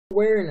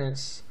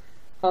awareness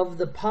of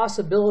the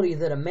possibility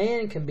that a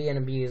man can be an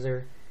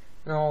abuser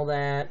and all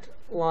that,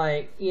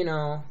 like, you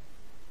know,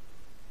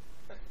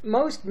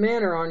 most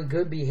men are on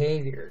good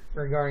behavior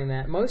regarding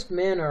that. Most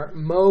men are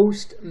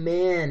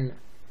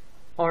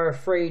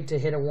afraid to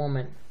hit a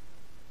woman.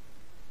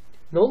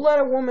 They'll let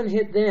a woman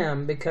hit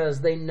them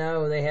because they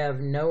know they have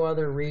no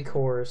other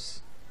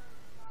recourse.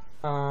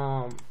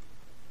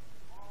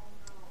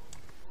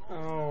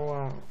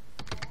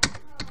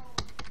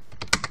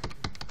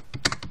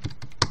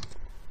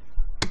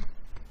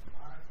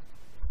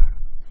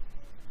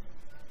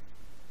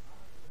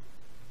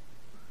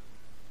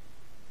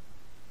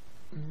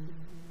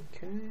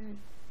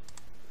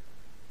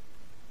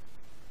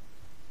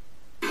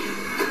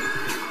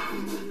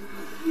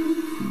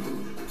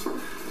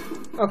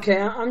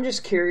 Okay, I'm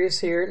just curious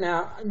here.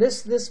 Now,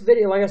 this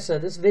video, like I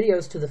said, this video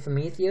is to the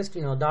Femitheist,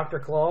 you know, Dr.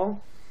 Claw.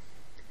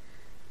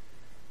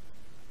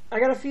 I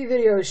got a few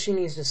videos she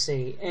needs to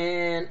see,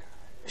 and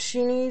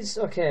she needs,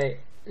 okay,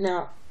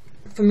 now,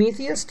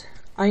 Femitheist,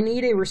 I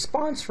need a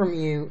response from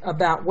you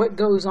about what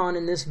goes on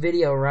in this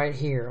video right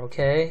here,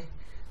 okay?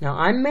 Now,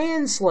 I'm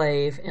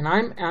Manslave, and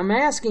I'm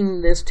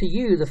asking this to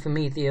you, the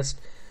Femitheist,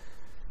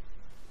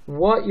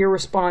 what your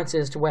response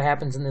is to what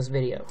happens in this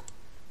video.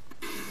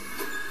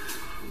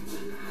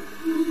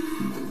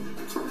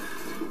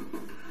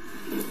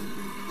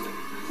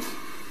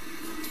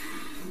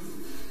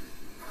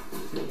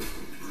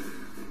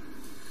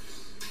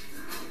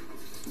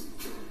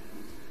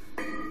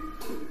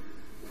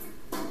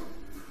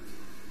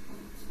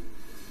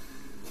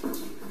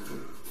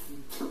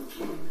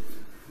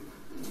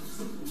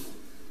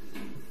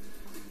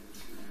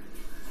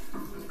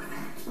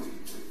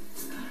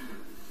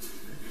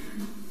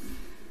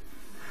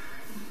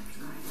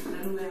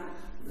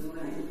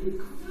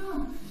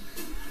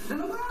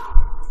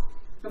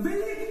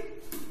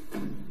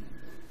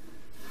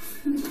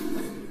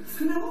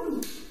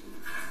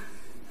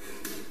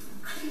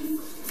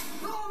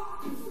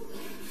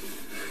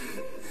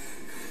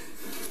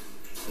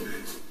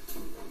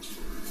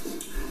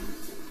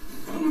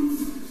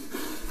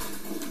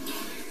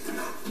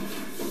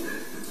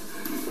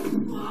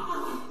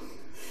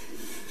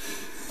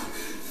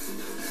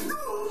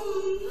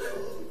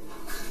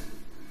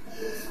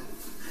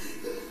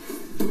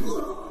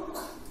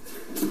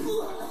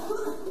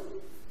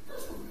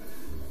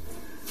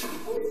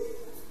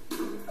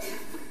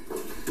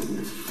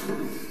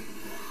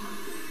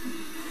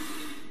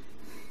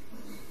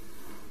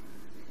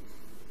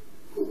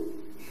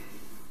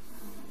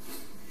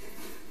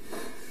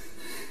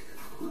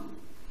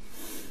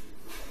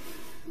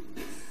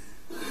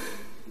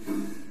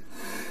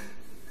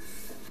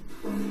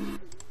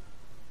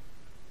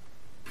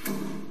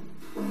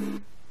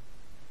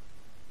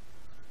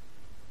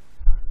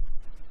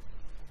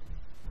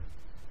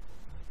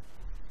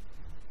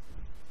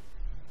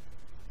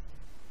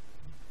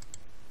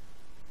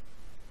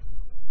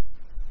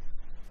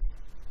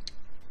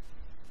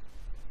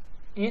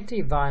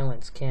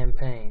 Anti-violence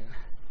campaign.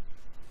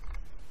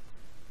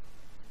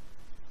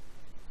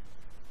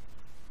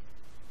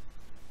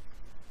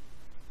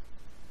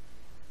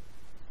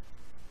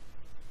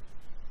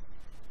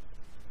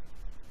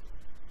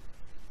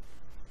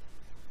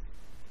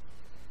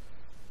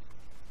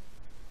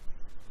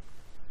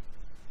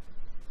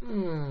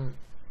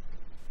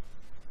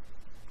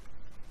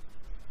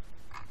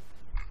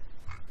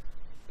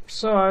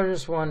 So I was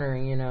just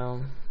wondering, you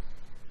know,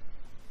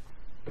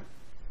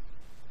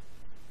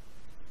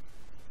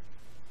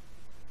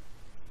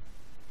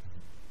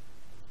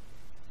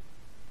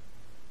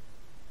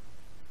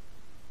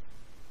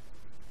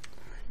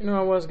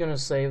 I was going to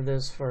save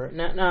this for...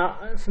 Now,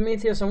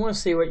 Femitheist, I want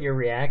to see what your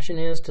reaction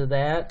is to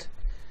that.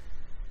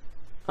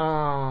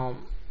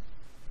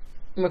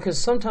 Because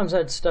sometimes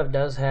that stuff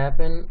does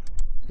happen.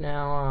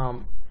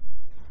 Now,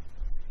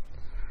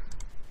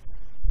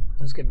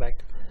 let's get back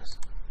to this.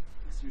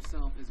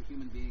 Yourself as a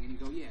human being and you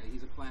go, yeah,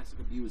 he's a classic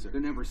abuser.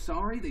 They're never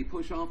sorry. They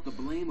push off the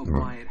blame of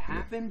why it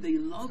happened. They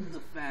love the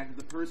fact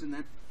that the person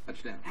that...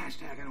 Touchdown.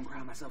 Hashtag I don't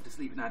cry myself to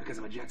sleep at night because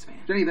I'm a Jets fan.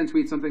 Jenny then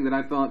tweets something that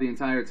I've thought the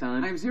entire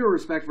time. I have zero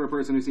respect for a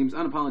person who seems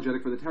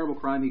unapologetic for the terrible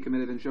crime he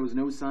committed and shows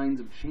no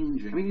signs of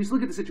changing. I mean, you just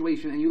look at the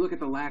situation and you look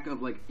at the lack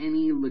of, like,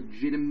 any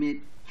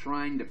legitimate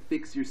trying to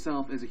fix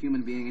yourself as a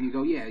human being and you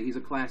go, yeah, he's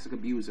a classic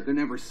abuser. They're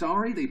never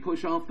sorry. They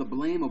push off the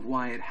blame of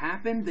why it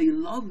happened. They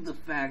love the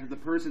fact that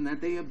the person that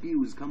they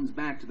abuse comes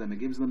back to them. It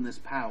gives them this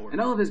power.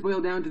 And all of this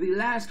boiled down to the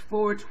last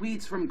 4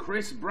 tweets from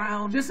Chris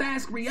Brown. Just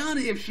ask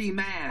Rihanna if she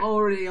mad.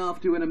 Already off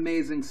to an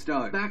amazing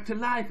start. Back to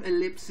life,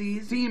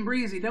 ellipses. Team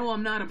Breezy, no,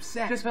 I'm not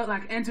upset. Just felt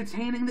like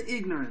entertaining the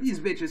ignorant. These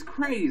bitches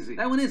crazy.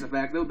 That one is a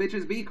fact, though.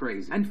 Bitches be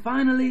crazy. And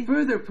finally,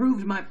 further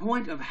proved my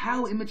point of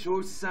how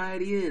immature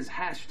society is.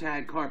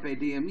 Hashtag Carpe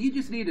Diem diem. You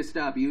just need to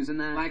stop using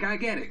that. Like, I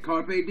get it.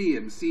 Carpe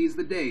diem. Seize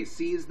the day.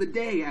 Seize the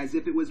day as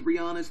if it was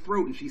Rihanna's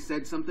throat and she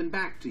said something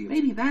back to you.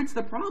 Maybe that's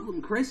the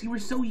problem, Chris. You were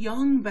so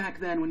young back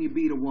then when you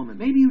beat a woman.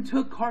 Maybe you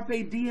took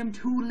Carpe diem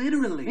too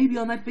literally. Maybe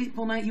on that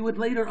fateful night you would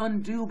later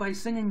undo by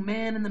singing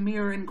Man in the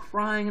Mirror and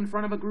crying in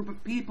front of a group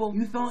of people.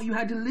 You thought you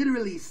had to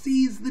literally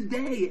seize the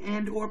day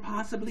and or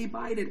possibly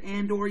bite it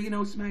and or, you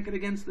know, smack it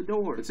against the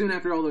door. But soon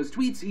after all those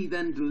tweets, he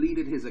then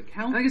deleted his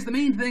account. And I guess the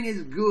main thing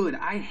is good.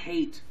 I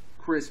hate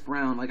Chris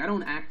Brown. Like, I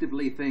don't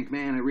actively think,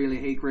 man, I really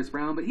hate Chris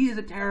Brown, but he is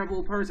a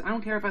terrible person. I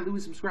don't care if I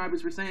lose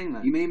subscribers for saying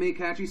that. He may make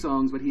catchy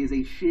songs, but he is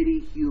a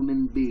shitty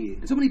human being.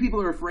 And so many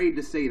people are afraid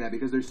to say that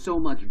because there's so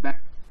much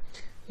back.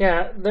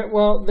 Yeah,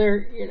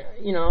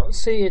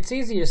 see, it's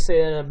easy to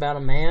say that about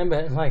a man,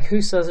 but, like,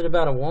 who says it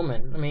about a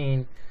woman? I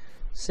mean,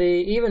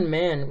 see, even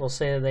men will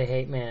say that they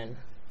hate men,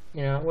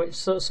 you know,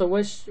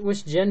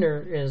 which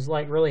gender is,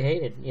 like, really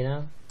hated, you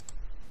know?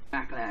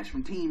 Backlash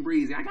from Team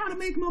Breezy. I gotta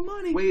make my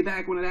money. Way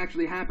back when it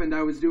actually happened,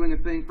 I was doing a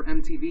thing for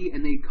MTV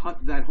and they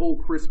cut that whole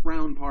Chris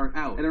Brown part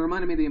out. And it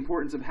reminded me of the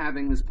importance of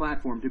having this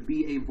platform to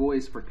be a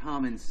voice for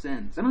common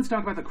sense. Then let's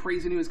talk about the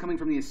crazy news coming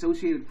from the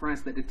Associated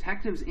Press that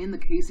detectives in the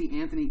Casey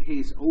Anthony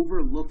case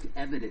overlooked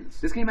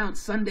evidence. This came out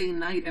Sunday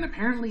night and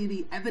apparently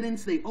the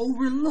evidence they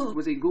overlooked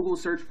was a Google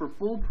search for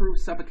foolproof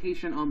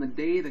suffocation on the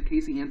day that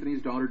Casey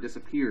Anthony's daughter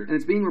disappeared. And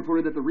it's being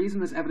reported that the reason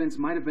this evidence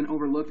might have been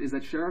overlooked is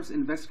that sheriff's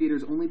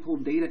investigators only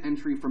pulled data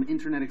entry from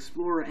Internet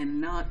Explorer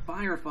and not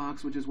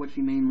Firefox, which is what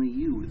she mainly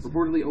used.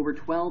 Reportedly, over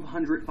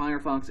 1,200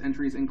 Firefox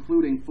entries,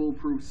 including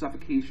foolproof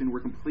suffocation, were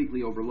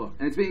completely overlooked.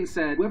 And it's being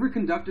said, whoever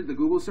conducted the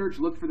Google search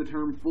looked for the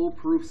term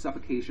foolproof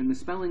suffocation,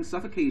 misspelling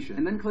suffocation,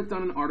 and then clicked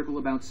on an article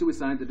about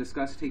suicide that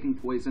discussed taking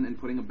poison and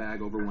putting a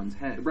bag over one's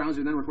head. The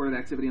browser then recorded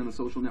activity on the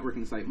social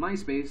networking site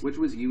MySpace, which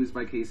was used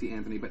by Casey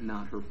Anthony, but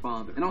not her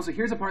father. And also,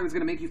 here's a part that's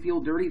going to make you feel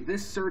dirty.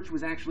 This search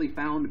was actually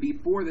found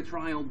before the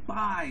trial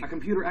by a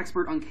computer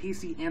expert on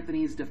Casey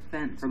Anthony's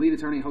defense. Her lead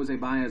attorney, Jose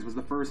Baez, was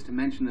the first to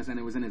mention this, and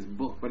it was in his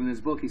book. But in his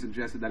book, he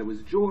suggested that it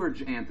was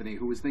George Anthony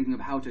who was thinking of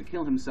how to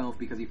kill himself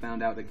because he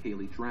found out that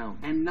Kaylee drowned.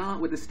 And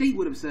not what the state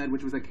would have said,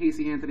 which was that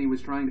Casey Anthony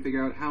was trying to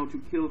figure out how to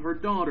kill her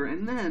daughter,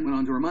 and then went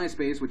on to her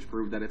MySpace, which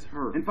proved that it's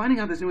her. And finding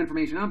out this new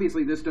information,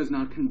 obviously this does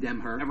not condemn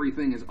her.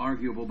 Everything is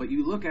arguable, but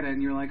you look at it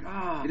and you're like,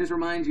 it just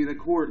reminds you that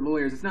court,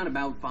 lawyers, it's not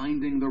about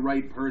finding the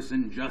right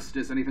person,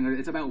 justice, anything.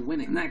 It's about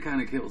winning. And that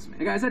kind of kills me.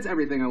 Hey guys, that's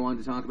everything I wanted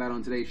to talk about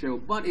on today's show,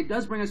 but it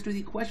does bring us to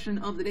the question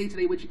of the day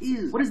today, which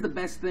is, what is the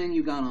best thing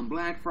you got on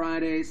Black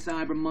Friday,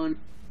 Cyber Monday?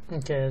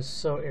 Okay, it's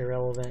so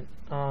irrelevant.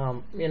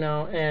 You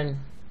know, and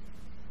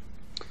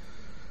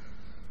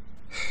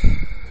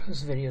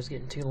this video is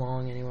getting too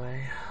long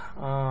anyway.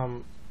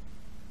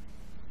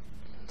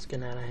 It's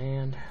getting out of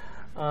hand.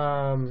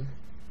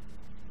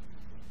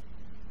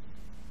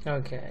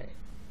 Okay.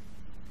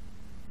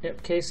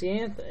 Yep,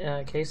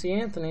 Casey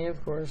Anthony,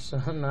 of course,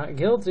 not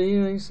guilty,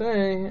 they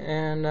say,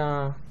 and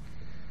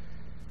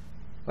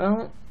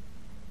well,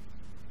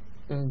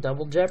 in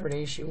double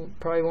jeopardy, she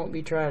probably won't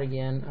be tried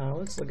again.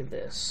 Let's look at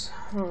this.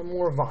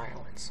 More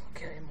violence.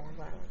 Okay, more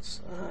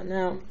violence.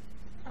 Now,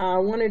 I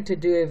wanted to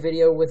do a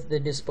video with the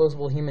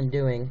disposable human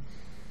doing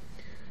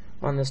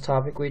on this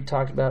topic we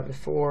talked about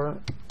before.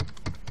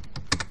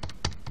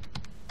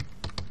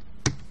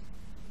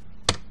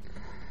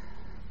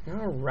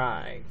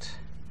 Alright.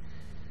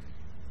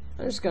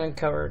 I'm just going to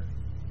cover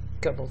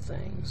a couple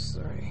things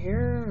right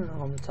here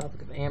on the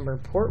topic of Amber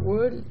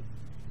Portwood,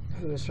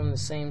 who is from the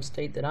same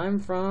state that I'm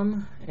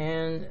from,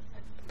 and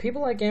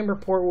people like Amber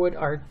Portwood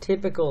are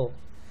typical.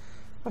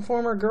 My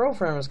former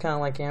girlfriend was kind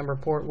of like Amber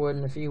Portwood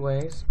in a few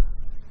ways.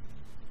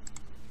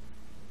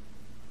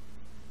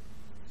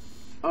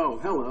 Oh,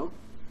 hello.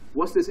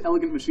 What's this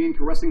elegant machine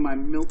caressing my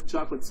milk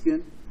chocolate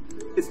skin?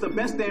 It's the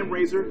best damn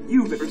razor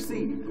you've ever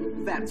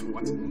seen. That's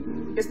what.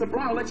 It's the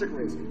Brow Electric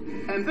Razor.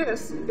 And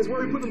this is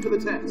where we put them to the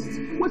test.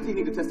 What do you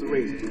need to test a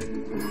razor?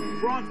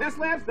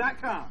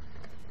 BraunTestLabs.com.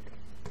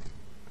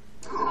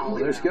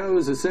 There she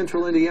goes. A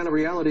Central Indiana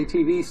reality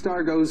TV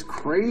star goes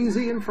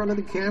crazy in front of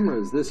the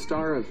cameras. This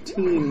star of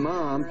Teen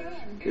Mom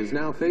is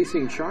now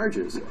facing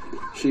charges.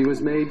 She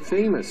was made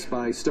famous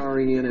by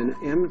starring in an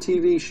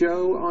MTV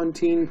show on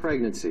teen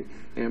pregnancy.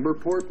 Amber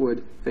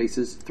Portwood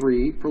faces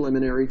 3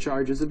 preliminary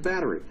charges of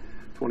battery.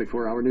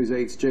 24-Hour News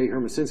 8's Jay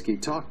Hermosinski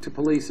talked to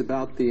police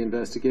about the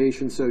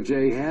investigation. So,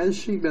 Jay, has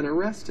she been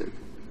arrested?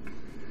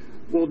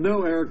 Well,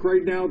 no, Eric.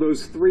 Right now,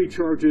 those 3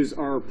 charges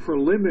are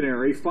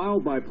preliminary,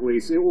 filed by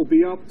police. It will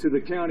be up to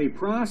the county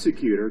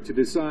prosecutor to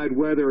decide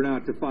whether or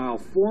not to file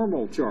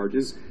formal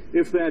charges.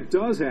 If that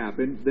does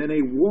happen, then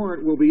a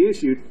warrant will be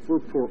issued for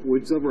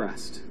Portwood's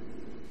arrest.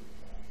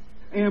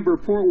 Amber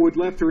Portwood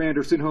left her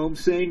Anderson home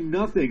saying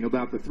nothing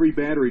about the 3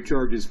 battery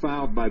charges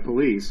filed by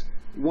police.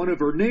 One of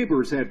her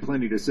neighbors had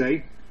plenty to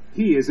say.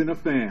 He isn't a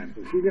fan.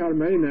 She got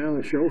made now.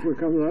 The chauffeur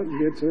comes up and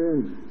gets her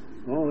and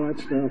all that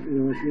stuff.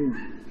 You know,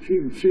 she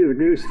the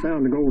goose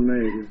found the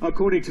golden egg.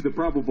 According to the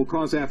probable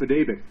cause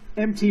affidavit,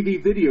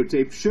 MTV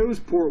videotape shows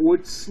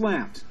Portwood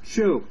slapped,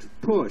 choked,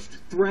 pushed,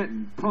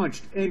 threatened,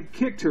 punched, and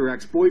kicked her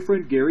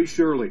ex-boyfriend Gary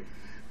Shirley.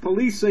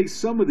 Police say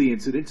some of the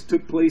incidents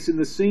took place in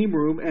the same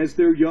room as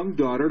their young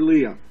daughter,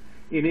 Leah.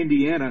 In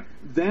Indiana,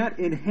 that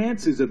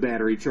enhances a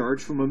battery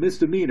charge from a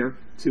misdemeanor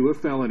to a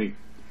felony.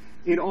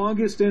 In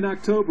August and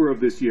October of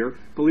this year,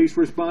 police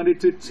responded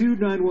to 2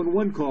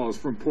 911 calls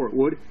from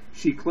Portwood.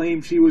 She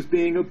claimed she was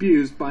being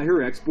abused by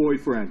her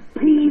ex-boyfriend.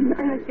 He's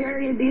a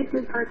very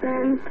abusive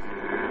person,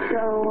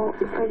 so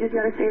I just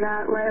gotta say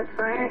that right up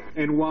front.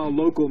 And while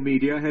local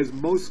media has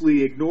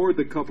mostly ignored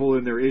the couple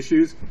and their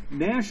issues,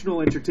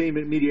 national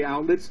entertainment media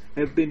outlets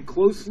have been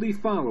closely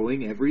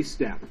following every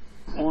step.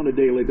 On a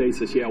daily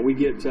basis, yeah, we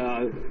get,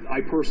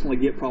 I personally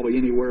get probably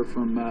anywhere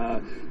from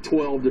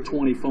 12 to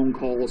 20 phone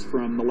calls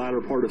from the latter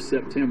part of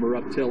September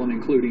up till and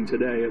including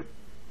today.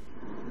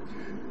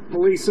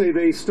 Police say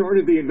they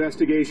started the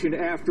investigation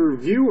after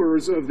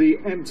viewers of the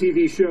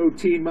MTV show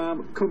Teen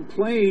Mom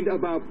complained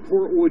about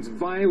Portwood's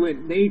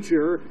violent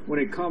nature when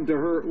it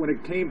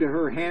came to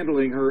her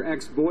handling her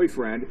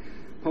ex-boyfriend.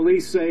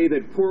 Police say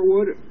that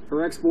Portwood,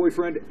 her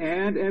ex-boyfriend,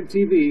 and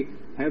MTV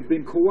have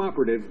been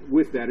cooperative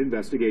with that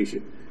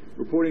investigation.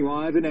 Reporting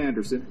live in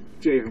Anderson,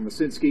 Jay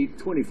Hermosinski,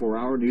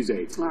 24-Hour News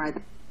 8. All right.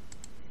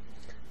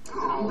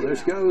 Oh, there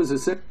she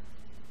goes.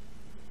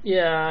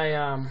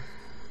 Yeah,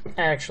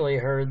 I actually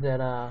heard that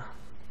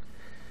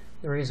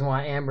the reason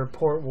why Amber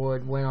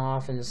Portwood went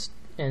off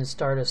and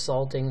started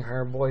assaulting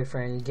her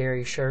boyfriend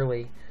Gary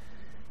Shirley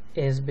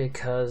is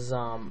because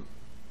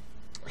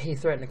he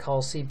threatened to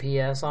call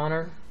CPS on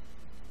her.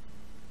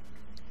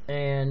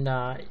 And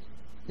now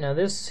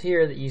this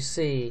here that you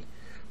see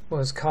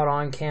was caught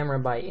on camera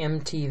by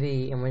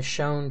MTV and was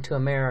shown to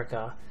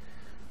America,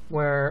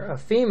 where a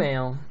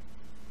female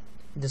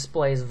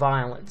displays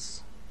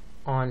violence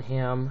on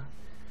him.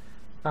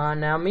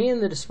 Now, me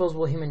and the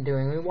Disposable Human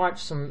Doing, we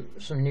watched some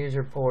news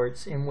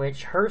reports in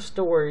which her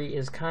story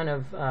is kind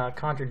of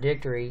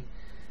contradictory.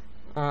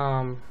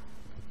 You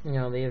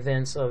know, the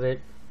events of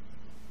it.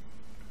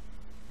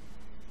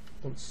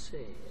 Let's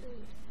see.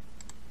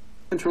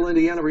 Central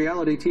Indiana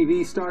reality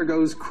TV star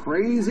goes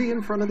crazy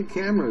in front of the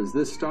cameras.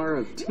 This star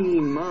of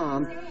Teen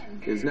Mom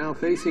is now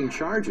facing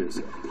charges.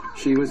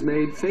 She was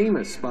made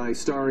famous by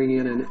starring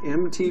in an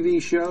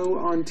MTV show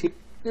on TV.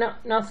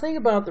 Now think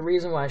about the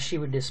reason why she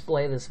would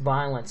display this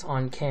violence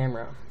on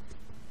camera.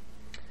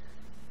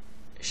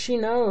 She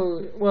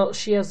knows, well,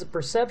 she has the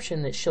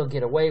perception that she'll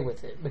get away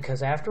with it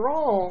because after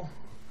all,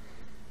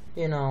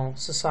 you know,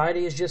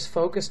 society is just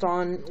focused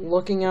on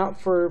looking out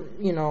for,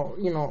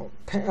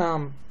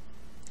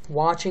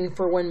 watching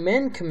for when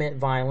men commit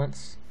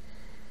violence.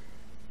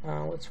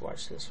 Let's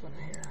watch this one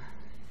here.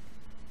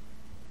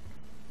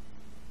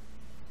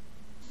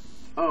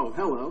 Oh,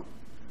 hello.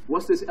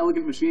 What's this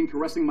elegant machine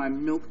caressing my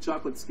milk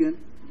chocolate skin?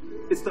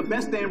 It's the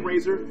best damn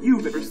razor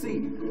you've ever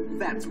seen.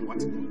 That's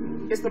what.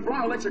 It's the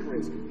Brow Electric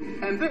Razor.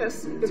 And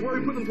this is where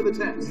we put them to the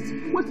test.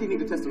 What do you need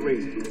to test a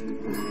razor?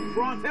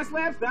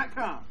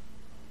 BraunTestLabs.com.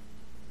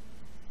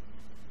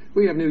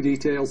 We have new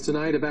details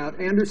tonight about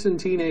Anderson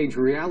teenage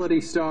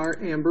reality star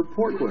Amber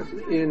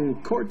Portwood. In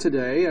court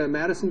today, a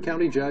Madison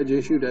County judge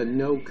issued a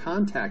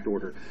no-contact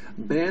order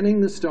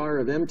banning the star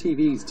of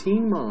MTV's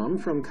Teen Mom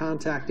from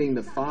contacting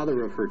the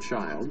father of her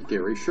child,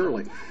 Gary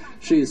Shirley.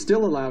 She is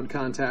still allowed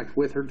contact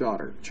with her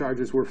daughter.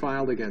 Charges were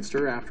filed against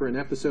her after an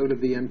episode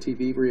of the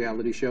MTV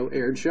reality show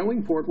aired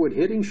showing Portwood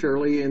hitting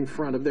Shirley in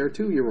front of their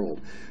 2-year-old.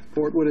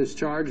 Portwood is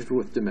charged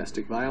with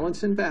domestic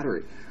violence and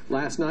battery.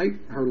 Last night,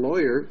 her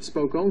lawyer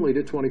spoke only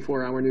to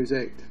 24-Hour News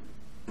 8.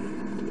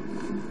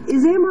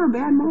 Is Amber a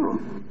bad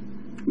mom?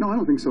 No, I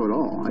don't think so at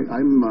all.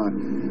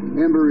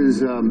 Amber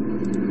is...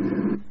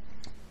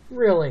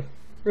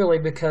 Really,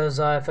 because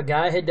if a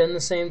guy had done the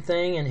same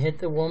thing and hit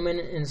the woman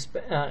and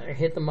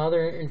hit the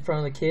mother in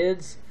front of the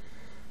kids,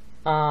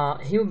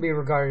 he would be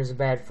regarded as a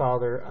bad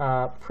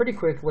father pretty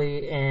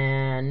quickly,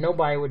 and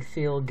nobody would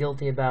feel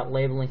guilty about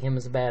labeling him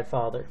as a bad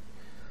father.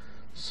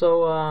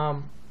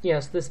 So,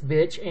 yes, this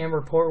bitch,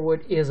 Amber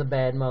Portwood, is a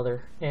bad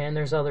mother, and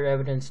there's other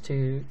evidence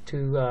to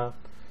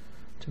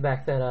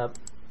back that up.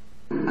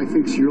 I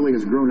think Shirley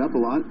has grown up a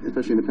lot,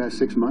 especially in the past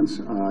 6 months.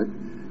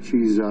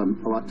 She's a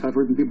lot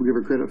tougher than people give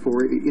her credit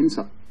for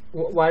inside.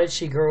 Why did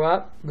she grow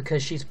up?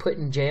 Because she's put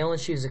in jail and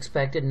she's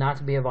expected not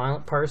to be a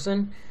violent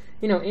person?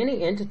 You know,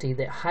 any entity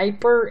that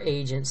hyper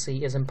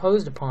agency is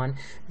imposed upon,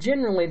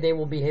 generally they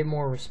will behave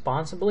more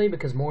responsibly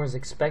because more is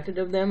expected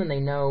of them, and they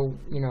know,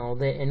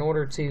 that in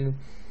order to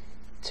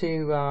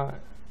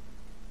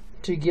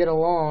get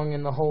along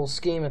in the whole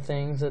scheme of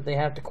things, that they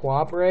have to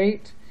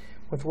cooperate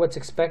with what's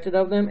expected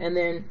of them. And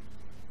then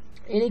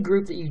any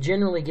group that you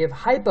generally give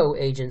hypo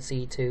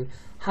agency to,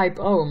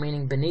 hypo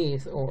meaning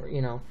beneath, or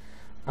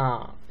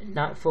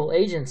not full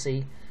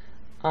agency,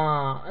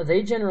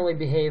 they generally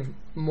behave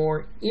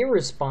more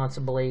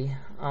irresponsibly.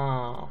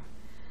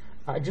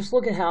 Just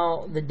look at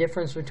how the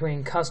difference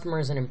between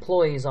customers and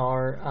employees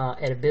are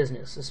at a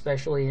business,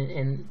 especially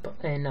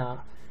in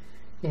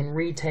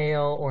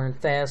retail or in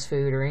fast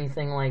food or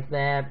anything like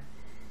that.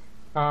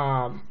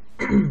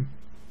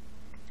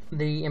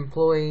 The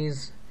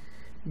employees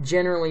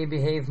generally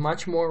behave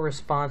much more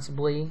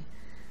responsibly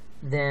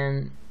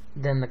than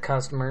than the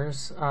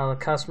customers. The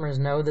customers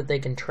know that they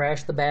can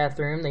trash the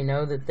bathroom. They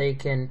know that they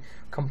can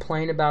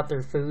complain about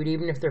their food,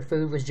 even if their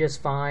food was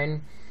just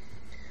fine.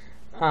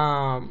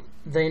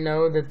 They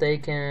know that they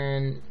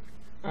can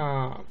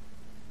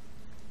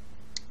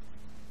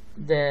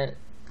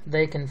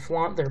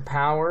flaunt their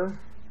power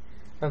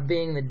of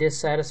being the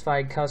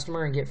dissatisfied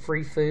customer and get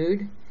free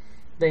food.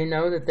 They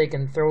know that they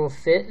can throw a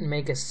fit and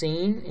make a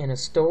scene in a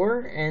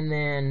store and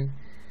then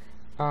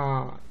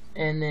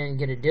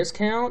get a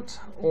discount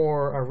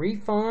or a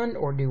refund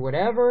or do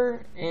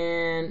whatever,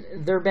 and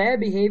their bad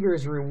behavior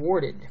is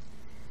rewarded.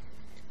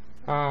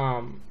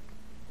 You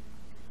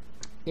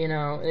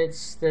know,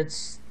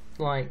 it's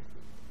like,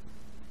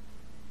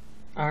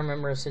 I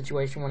remember a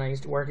situation when I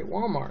used to work at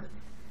Walmart,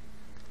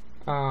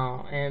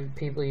 and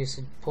people used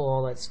to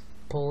pull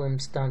them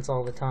stunts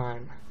all the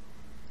time.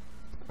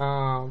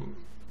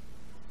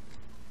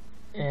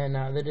 And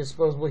the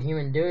disposable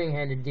human doing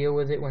had to deal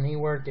with it when he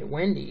worked at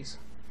Wendy's.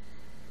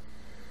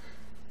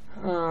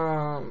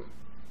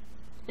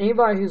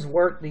 Anybody who's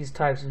worked these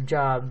types of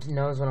jobs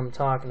knows what I'm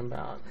talking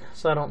about,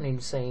 so I don't need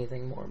to say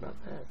anything more about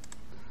that.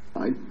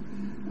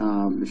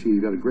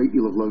 She's got a great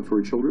deal of love for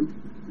her children.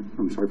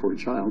 For her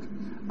child.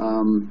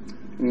 I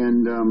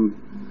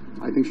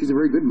think she's a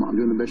very good mom,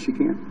 doing the best she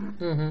can.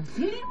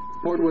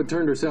 Portwood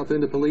turned herself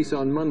into police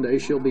on Monday.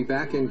 She'll be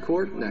back in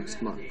court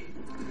next month.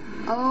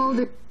 Oh,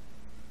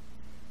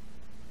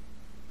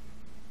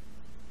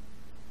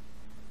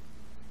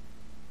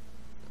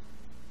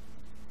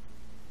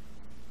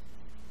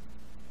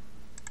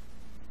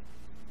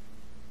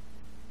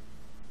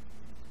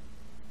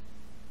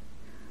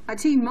 A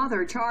teen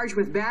mother charged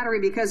with battery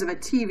because of a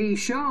TV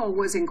show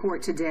was in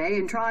court today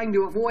and trying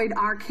to avoid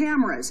our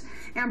cameras.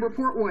 Amber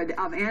Portwood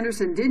of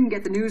Anderson didn't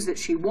get the news that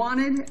she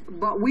wanted,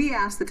 but we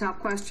asked the tough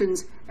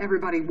questions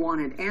everybody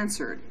wanted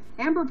answered.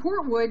 Amber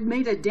Portwood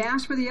made a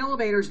dash for the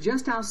elevators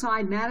just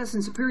outside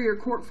Madison Superior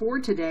Court 4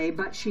 today,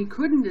 but she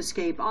couldn't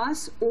escape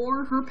us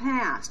or her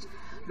past.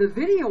 The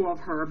video of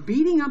her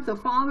beating up the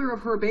father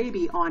of her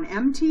baby on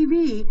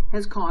MTV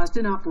has caused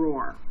an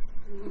uproar.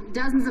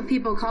 Dozens of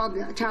people called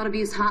the child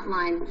abuse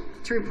hotline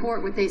to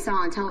report what they saw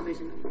on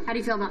television. How do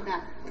you feel about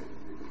that?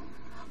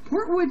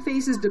 Portwood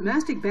faces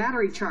domestic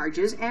battery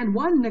charges and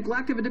 1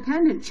 neglect of a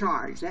dependent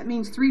charge. That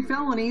means 3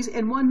 felonies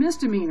and 1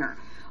 misdemeanor.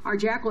 Our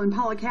Jacqueline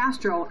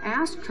Policastro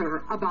asked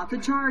her about the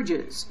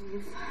charges.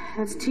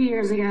 That's 2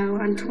 years ago.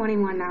 I'm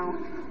 21 now.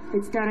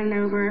 It's done and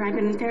over. I've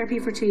been in therapy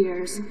for 2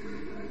 years.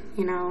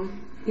 You know,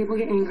 people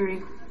get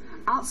angry.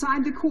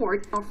 Outside the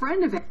court, a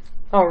friend of it.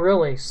 Oh,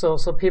 really? So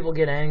people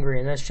get angry,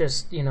 and that's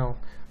just, you know,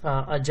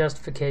 a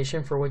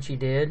justification for what you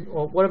did?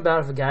 Well, what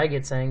about if a guy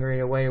gets angry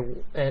at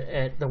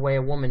the way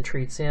a woman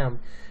treats him,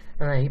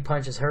 and then he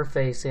punches her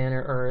face in,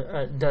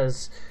 or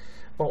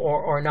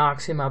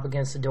knocks him up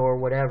against the door, or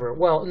whatever?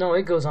 Well, no,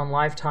 it goes on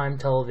Lifetime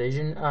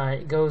television.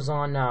 It goes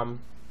on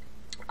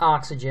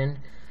Oxygen.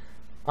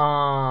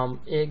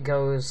 It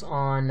goes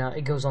on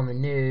the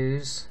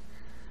news.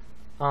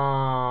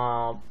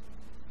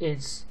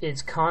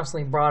 It's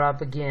constantly brought up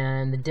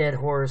again. The dead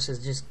horse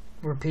is just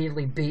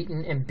repeatedly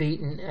beaten and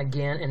beaten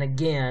again and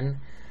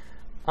again.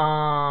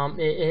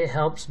 It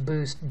helps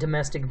boost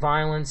domestic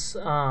violence,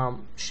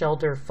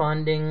 shelter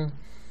funding,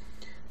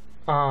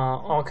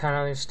 all kind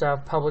of other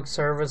stuff. Public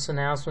service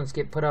announcements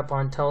get put up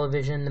on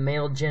television.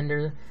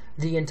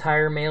 The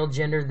entire male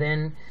gender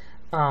then,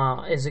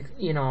 as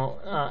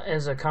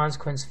a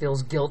consequence,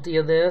 feels guilty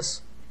of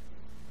this.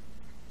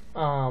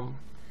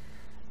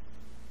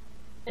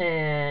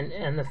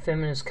 And the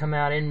feminists come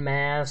out en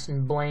masse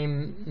and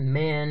blame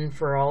men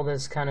for all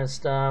this kind of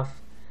stuff.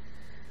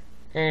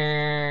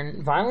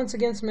 And violence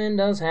against men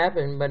does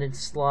happen, but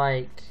it's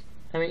like,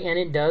 I mean, and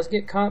it does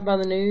get caught by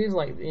the news,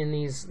 like in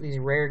these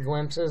rare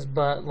glimpses,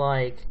 but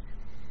like,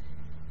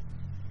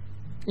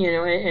 you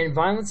know, and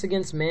violence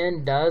against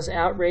men does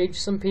outrage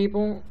some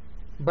people,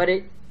 but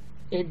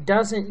it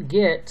doesn't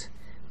get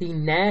the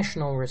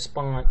national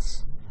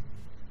response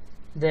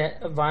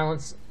that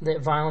violence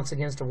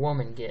against a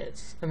woman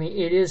gets. I mean,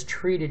 it is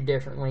treated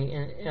differently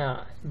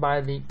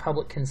by the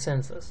public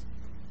consensus,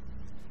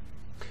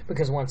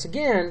 because once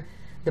again,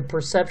 the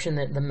perception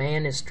that the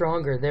man is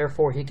stronger,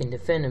 therefore he can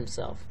defend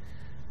himself,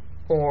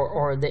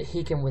 or that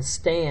he can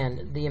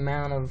withstand the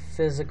amount of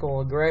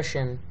physical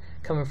aggression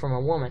coming from a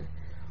woman.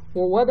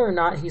 Well, whether or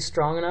not he's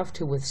strong enough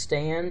to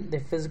withstand the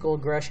physical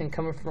aggression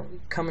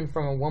coming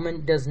from a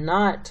woman does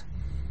not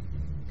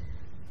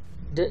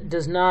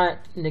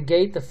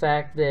negate the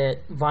fact that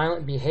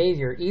violent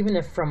behavior, even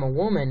if from a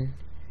woman,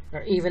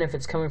 or even if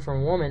it's coming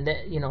from a woman,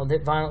 that, you know,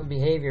 that violent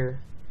behavior,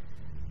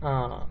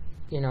 okay,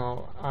 let me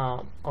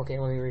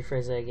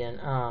rephrase that again.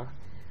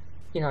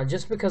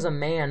 Just because a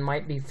man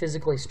might be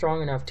physically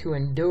strong enough to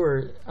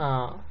endure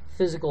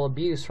physical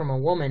abuse from a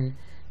woman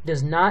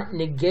does not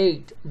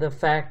negate the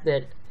fact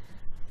that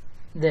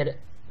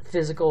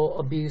physical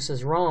abuse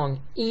is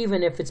wrong,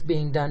 even if it's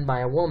being done by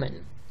a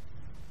woman.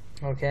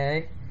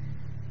 Okay?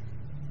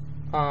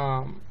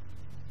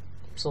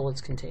 So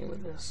let's continue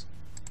with this.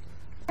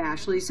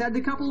 Ashley said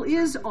the couple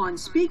is on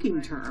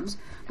speaking terms,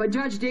 but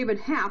Judge David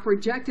Happ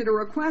rejected a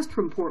request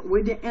from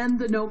Portwood to end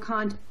the no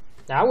contact.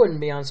 I wouldn't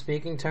be on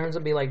speaking terms.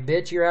 I'd be like,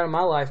 bitch, you're out of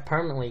my life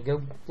permanently.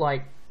 Go,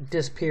 like,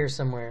 disappear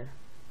somewhere.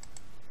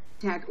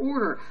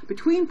 Order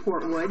between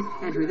Portwood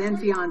and her then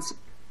fiancé.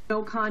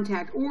 No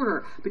contact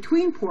order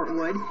between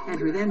Portwood and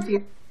her then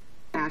fiancé.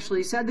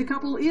 Ashley said the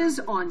couple is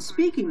on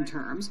speaking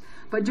terms,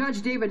 but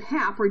Judge David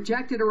Happ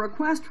rejected a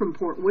request from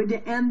Portwood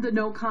to end the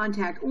no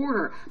contact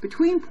order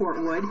between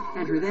Portwood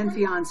and her then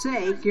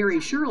fiancé, Gary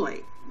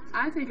Shirley.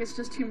 I think it's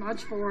just too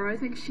much for her. I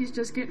think she's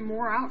just getting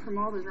more out from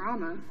all the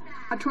drama.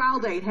 A trial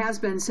date has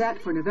been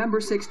set for November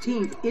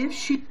 16th if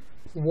she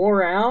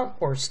wore out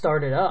or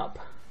started up.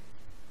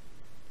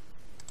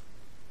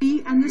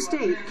 She and the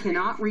state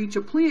cannot reach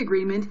a plea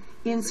agreement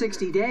in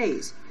 60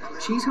 days.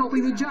 She's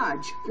hoping the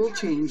judge will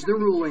change the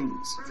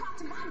rulings.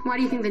 Why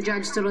do you think the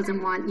judge still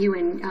doesn't want you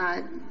and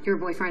your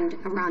boyfriend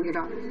around your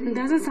daughter? It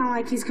doesn't sound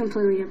like he's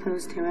completely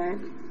opposed to it.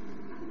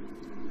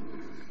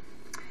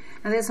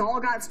 And this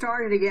all got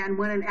started again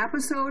when an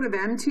episode of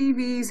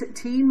MTV's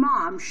Teen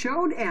Mom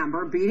showed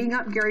Amber beating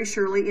up Gary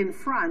Shirley in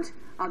front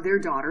of their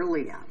daughter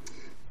Leah.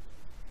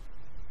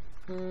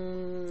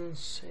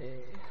 Let's see.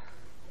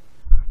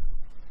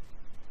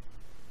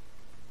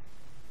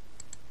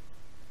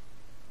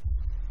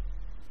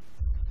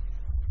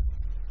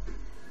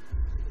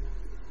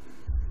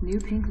 New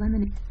pink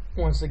lemonade.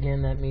 Once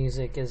again, that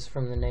music is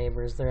from the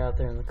neighbors. They're out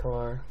there in the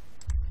car.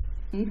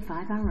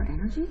 5-Hour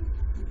Energy?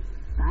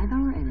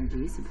 5-Hour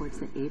Energy supports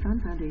the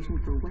Avon Foundation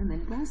for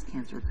Women Breast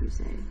Cancer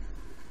Crusade.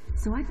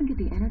 So I can get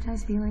the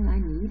energized feeling I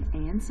need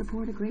and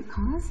support a great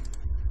cause?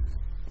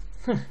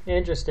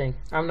 Interesting.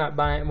 I'm not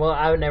buying... Well,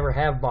 I would never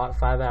have bought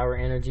 5-Hour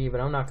Energy,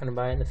 but I'm not going to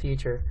buy it in the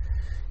future.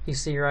 You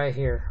see right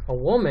here. A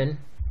woman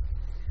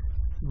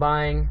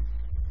buying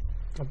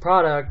a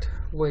product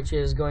which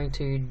is going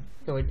to...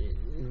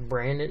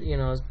 branded,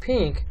 as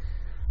pink,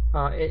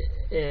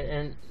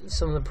 and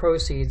some of the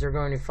proceeds are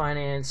going to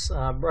finance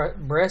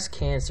breast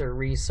cancer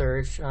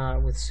research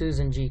with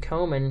Susan G.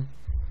 Komen.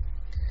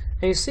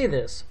 And you see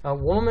this, a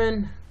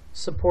woman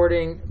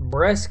supporting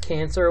breast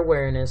cancer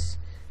awareness,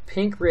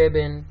 pink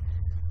ribbon,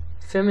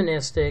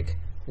 feministic,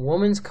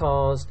 woman's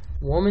cause,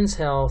 woman's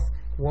health,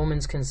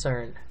 woman's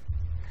concern.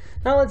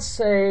 Now let's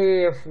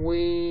say if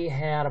we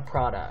had a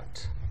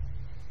product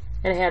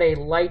and it had a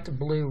light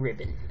blue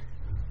ribbon.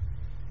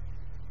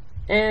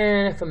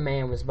 And if a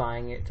man was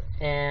buying it,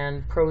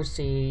 and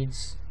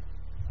proceeds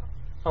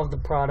of the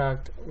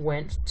product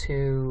went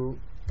to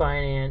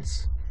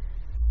finance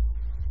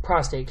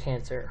prostate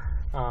cancer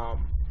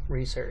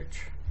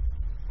research,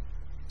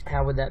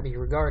 how would that be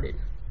regarded?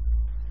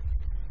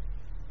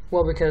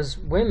 Well, because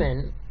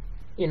women,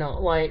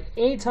 like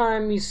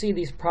anytime you see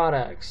these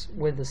products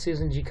with the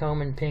Susan G.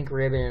 Komen pink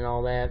ribbon and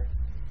all that,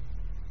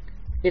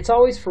 it's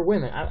always for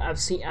women. I've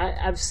seen,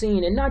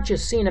 and not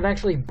just seen, I've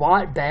actually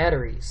bought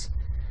batteries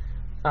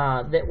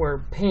that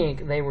were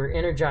pink. They were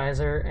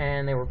Energizer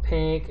and they were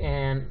pink,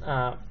 and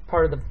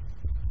part of the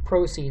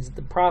proceeds,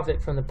 the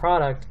profit from the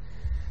product,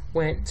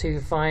 went to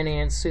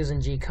finance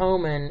Susan G.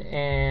 Komen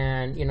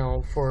and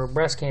for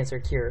breast cancer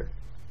cure.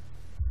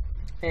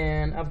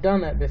 And I've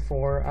done that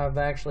before. I've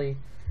actually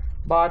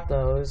bought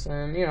those,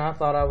 and I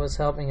thought I was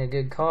helping a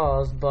good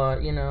cause,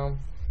 but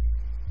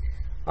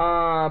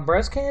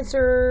breast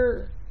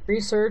cancer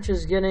research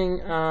is getting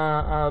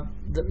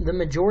the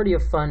majority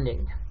of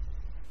funding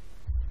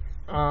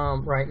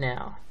right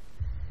now.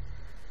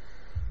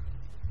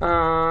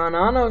 And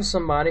I know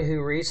somebody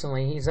who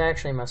recently, he's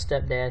actually my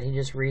stepdad, he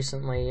just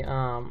recently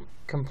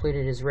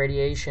completed his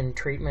radiation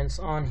treatments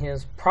on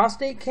his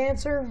prostate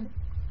cancer.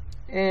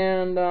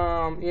 And,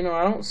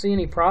 I don't see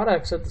any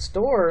products at the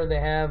store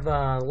that have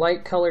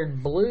light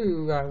colored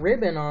blue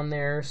ribbon on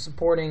there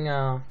supporting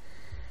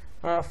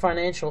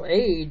financial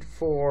aid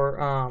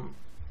for,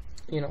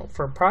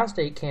 for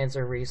prostate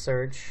cancer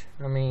research.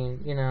 I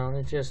mean,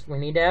 it's just, we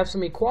need to have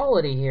some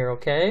equality here,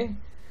 okay?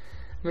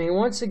 I mean,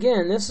 once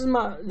again, this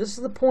is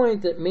the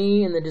point that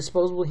me and the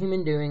Disposable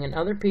Human Doing and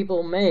other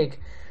people make,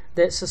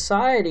 that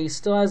society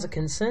still has a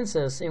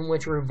consensus in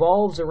which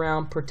revolves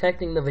around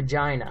protecting the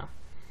vagina.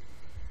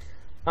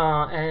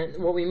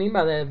 And what we mean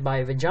by that,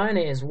 by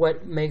vagina, is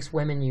what makes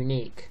women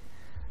unique.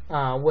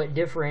 What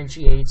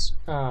differentiates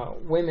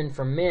women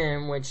from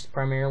men, which is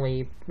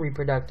primarily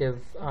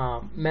reproductive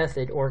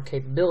method or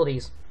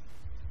capabilities.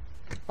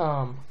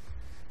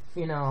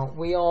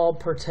 We all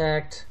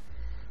protect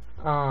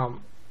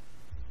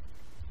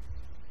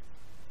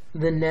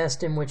the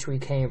nest in which we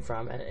came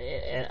from.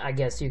 I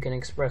guess you can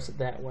express it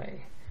that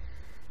way.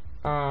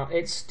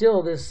 It's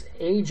still this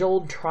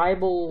age-old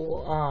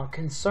tribal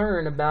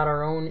concern about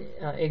our own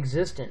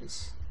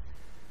existence.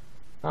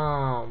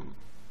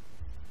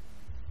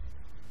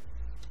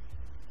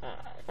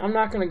 I'm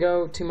not going to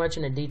go too much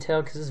into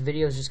detail because this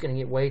video is just going to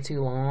get way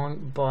too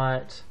long,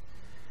 but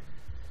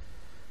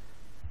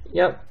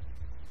yep,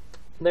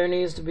 there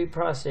needs to be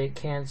prostate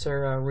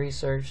cancer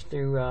research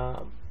through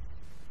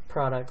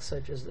products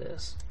such as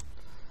this.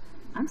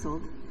 I'm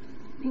sold.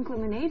 Pink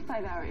Lemonade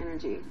 5-Hour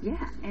Energy.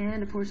 Yeah,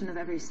 and a portion of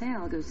every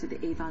sale goes to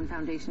the Avon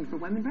Foundation for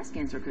Women Breast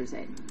Cancer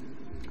Crusade.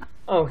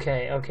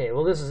 Okay,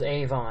 well, this is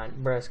Avon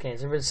breast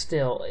cancer, but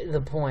still,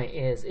 the point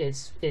is,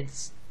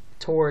 it's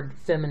toward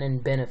feminine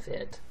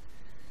benefit.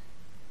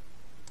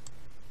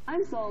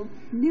 I'm sold.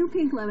 New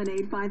Pink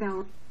Lemonade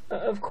 5-Hour.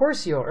 Of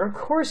course you are. Of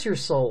course you're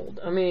sold.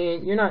 I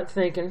mean, you're not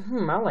thinking,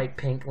 I like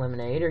pink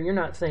lemonade, or you're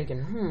not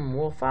thinking,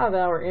 well,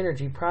 5-Hour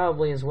Energy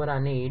probably is what I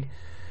need.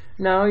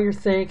 No, you're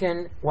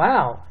thinking,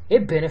 wow,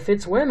 it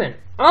benefits women.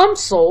 I'm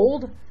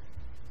sold.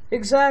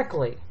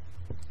 Exactly.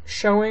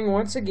 Showing,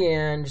 once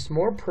again, just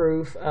more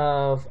proof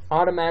of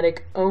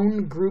automatic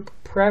own group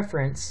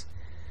preference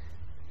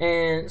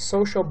and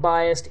social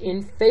bias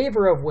in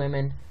favor of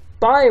women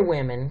by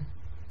women.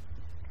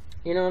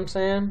 You know what I'm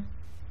saying?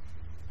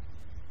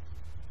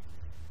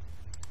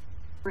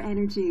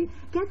 Energy.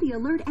 Get the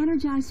alert,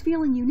 energized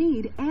feeling you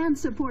need and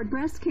support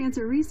breast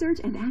cancer research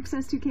and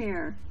access to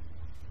care.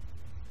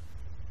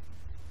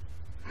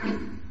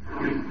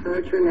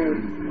 What's your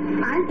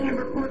name? I'm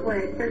Amber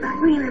Portwood. There's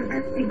actually an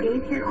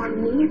investigation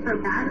on me for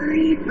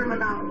battery from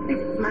about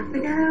 6 months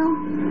ago.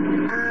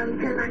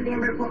 Because I'm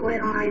Amber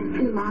Portwood on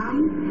Teen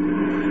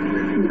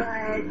Mom.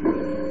 But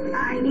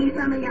I need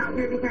somebody out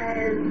here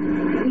because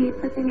he's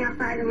pushing me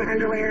outside in my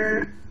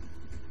underwear.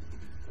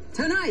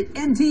 Tonight,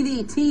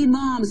 MTV Teen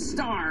Mom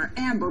star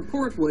Amber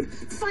Portwood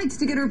fights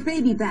to get her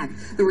baby back.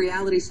 The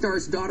reality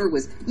star's daughter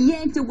was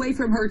yanked away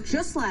from her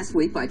just last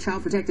week by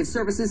Child Protective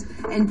Services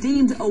and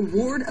deemed a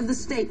ward of the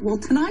state. Well,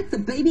 tonight the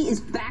baby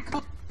is back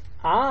home.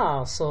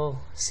 Ah, so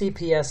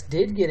CPS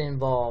did get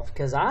involved,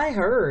 because I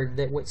heard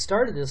that what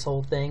started this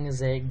whole thing is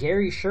that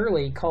Gary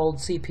Shirley called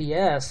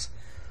CPS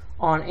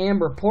on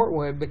Amber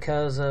Portwood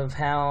because of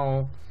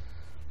how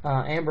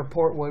Amber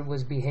Portwood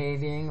was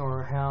behaving,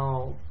 or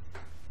how,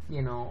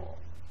 you know,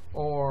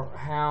 or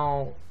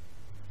how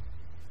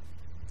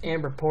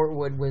Amber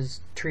Portwood was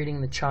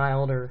treating the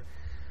child,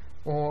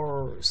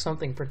 or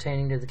something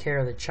pertaining to the care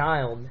of the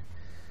child.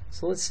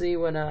 So let's see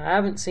what, I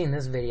haven't seen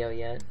this video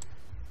yet.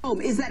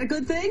 Is that a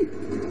good thing?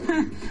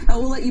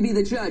 We'll let you be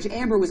the judge.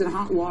 Amber was in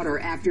hot water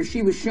after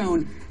she was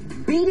shown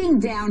beating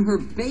down her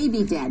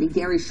baby daddy,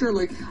 Gary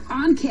Shirley,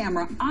 on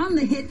camera on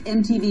the hit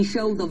MTV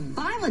show The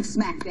Violent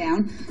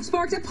Smackdown,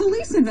 sparked a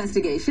police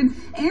investigation.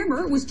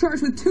 Amber was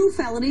charged with 2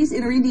 felonies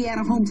in her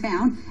Indiana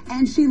hometown,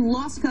 and she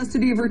lost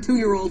custody of her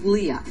 2-year-old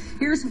Leah.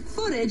 Here's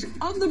footage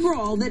of the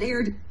brawl that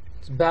aired.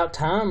 It's about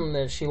time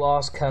that she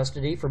lost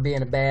custody for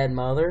being a bad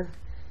mother.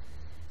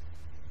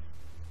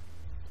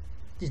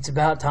 It's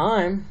about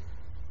time.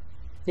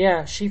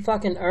 Yeah, she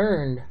fucking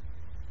earned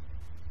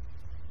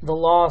the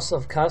loss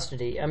of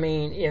custody. I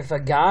mean, if a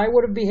guy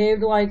would have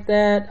behaved like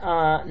that,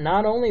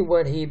 not only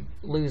would he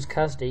lose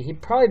custody,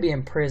 he'd probably be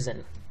in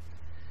prison.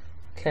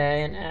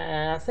 Okay,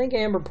 and I think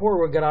Amber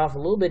Portwood would get off a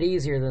little bit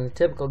easier than the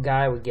typical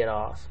guy would get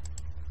off.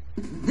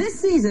 This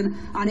season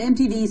on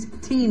MTV's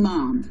Teen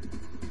Mom.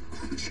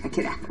 Check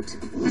it out.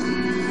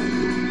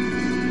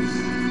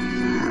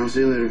 I'll see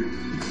you later.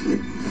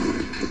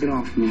 Get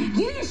off me.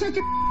 You need to shut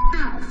your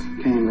mouth.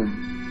 Okay, Amber.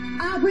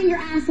 I'll bring your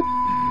ass to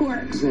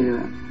work. Say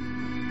that.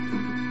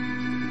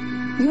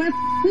 You want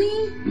to me?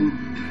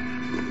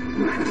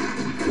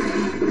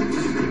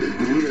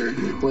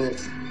 Amber,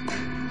 quit.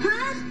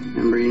 Huh?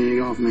 Amber, you need to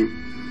get off me.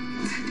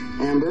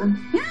 Amber?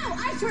 No,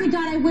 I swear to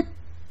God I would.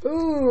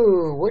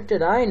 Ooh, what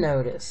did I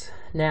notice?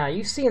 Now,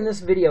 you see in this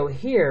video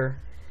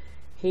here,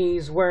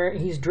 he's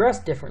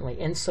dressed differently,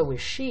 and so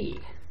is she,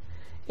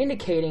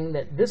 indicating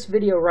that this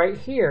video right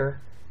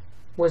here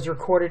was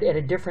recorded at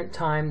a different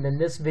time than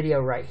this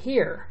video right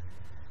here.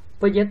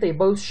 But yet they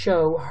both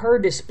show her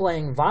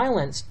displaying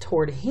violence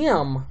toward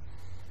him,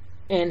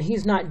 and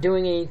he's not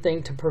doing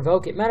anything to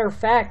provoke it. Matter of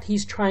fact,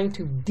 he's trying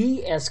to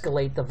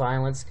de-escalate the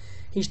violence.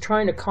 He's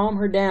trying to calm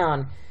her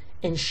down,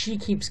 and she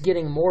keeps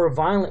getting more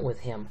violent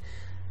with him.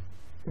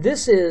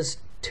 This is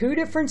 2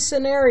 different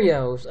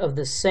scenarios of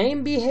the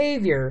same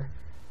behavior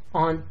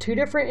on 2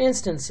 different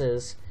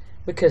instances,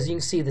 because you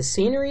can see the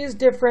scenery is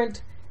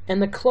different, and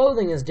the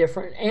clothing is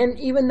different, and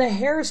even the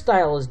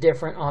hairstyle is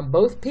different on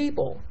both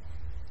people.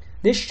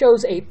 This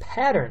shows a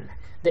pattern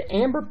that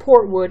Amber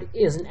Portwood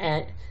is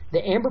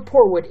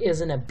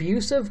an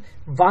abusive,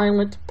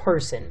 violent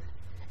person,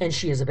 and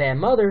she is a bad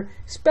mother,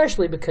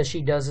 especially because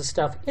she does this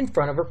stuff in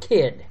front of her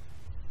kid.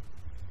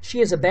 She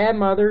is a bad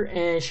mother,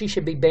 and she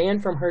should be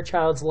banned from her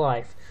child's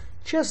life,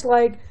 just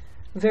like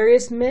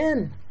various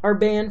men are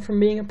banned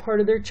from being a part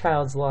of their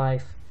child's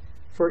life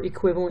for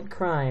equivalent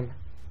crime.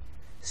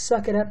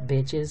 Suck it up,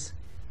 bitches.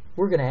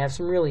 We're gonna have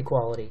some real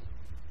equality.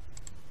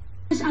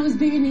 I was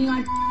bigger than you.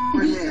 I'd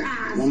beat your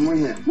ass. One more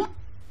hit. What?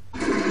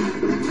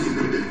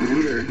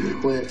 Amber,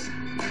 quit.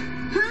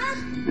 Huh?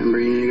 Amber,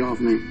 you need to get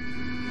off me.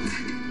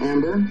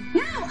 Amber?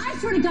 No, I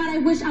swear to God I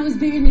wish I was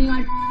bigger than you.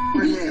 I'd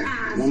beat your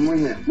ass. One more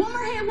hit. One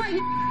more hit? What?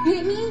 You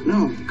hit me?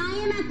 No. I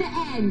am at the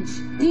edge.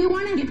 Do you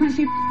want to get punched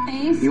in your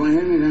face? You want to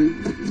hit me then?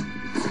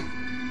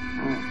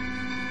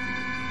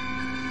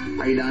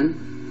 Are you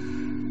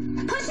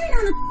done? Push me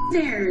down the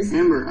stairs.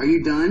 Amber, are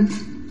you done?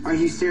 Are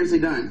you seriously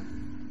done?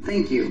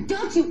 Thank you.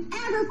 Don't you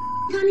ever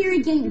come here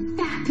again, you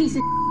fat piece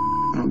of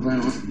I don't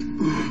plan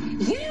on.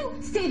 You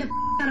stay the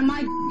out of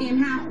my damn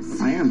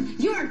house. I am.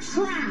 You're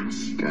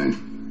trash. Okay.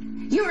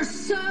 You're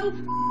so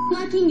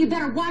lucky, you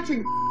better watch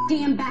your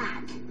damn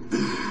back.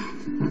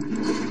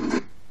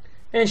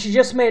 And she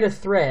just made a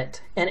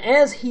threat. And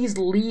as he's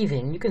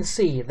leaving, you can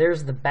see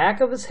there's the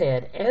back of his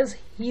head. As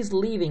he's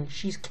leaving,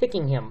 she's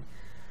kicking him.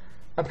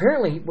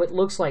 Apparently, what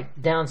looks like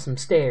down some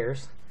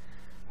stairs.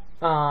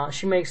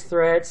 She makes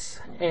threats.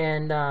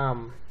 And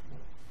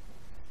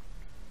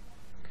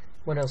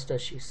what else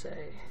does she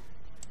say?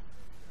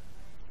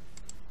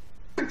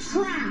 You're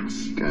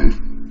trash. Okay.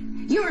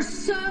 You're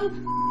so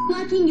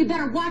lucky, you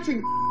better watch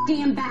your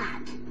damn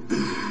back.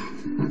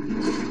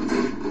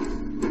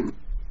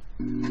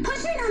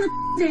 Push me down the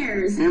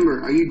stairs.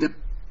 Amber, are you done?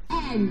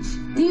 Edge.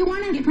 Do you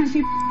want to get punched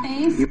in your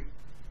face?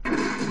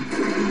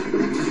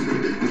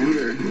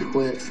 Amber,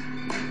 quit.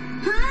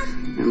 Huh?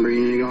 Amber,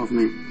 you need to get off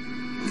me.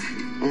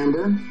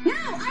 Amber? No,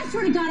 I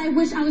swear to God, I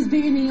wish I was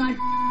bigger than you. I'd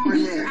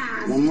beat your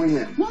ass. One more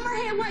hit. One more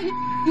hit? What? You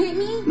hit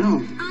me?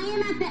 No. I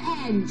am at the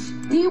edge.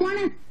 Do you want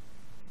to...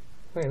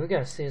 Wait, we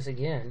gotta see this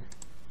again.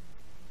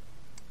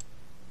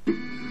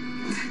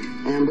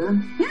 Amber?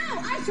 No,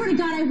 I swear to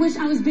God, I wish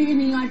I was bigger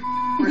than you. I'd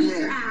beat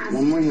your ass.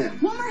 One more hit.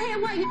 One more hit?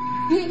 What? You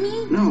hit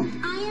me? No.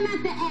 I am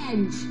at the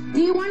edge.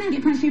 Do you want to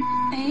get punched in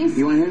your face?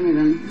 You want to hit me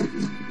then?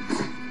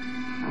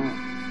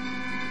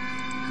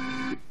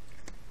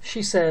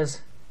 She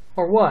says,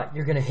 or what?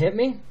 You're gonna hit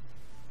me?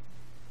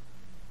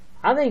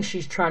 I think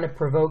she's trying to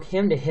provoke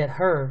him to hit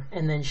her,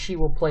 and then she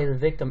will play the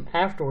victim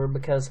afterward,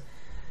 because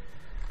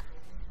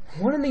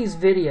one of these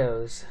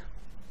videos,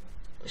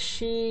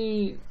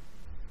 she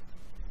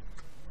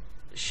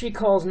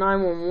calls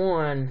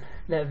 911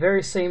 that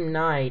very same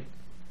night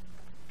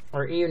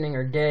or evening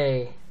or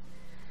day,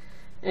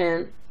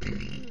 and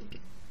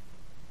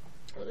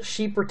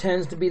she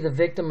pretends to be the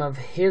victim of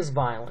his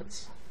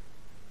violence.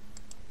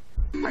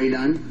 Are you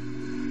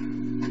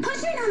done?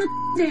 Push me down the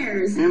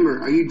stairs. Amber,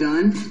 are you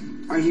done?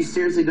 Are you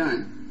seriously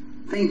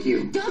done? Thank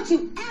you. Don't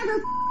you ever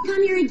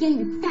come here again,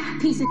 you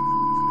fat piece of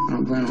I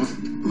don't plan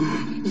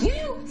on.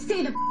 You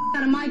stay the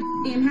out of my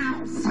damn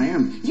house. I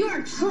am.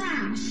 You're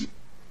trash.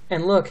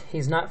 And look,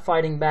 he's not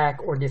fighting back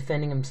or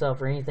defending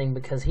himself or anything,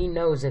 because he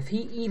knows if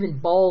he even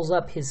balls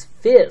up his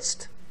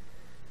fist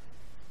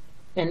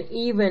and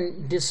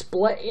even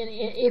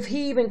if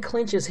he even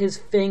clenches his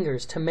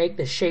fingers to make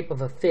the shape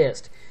of a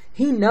fist,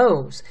 he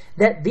knows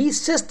that the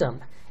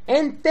system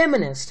and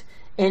feminists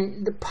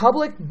and the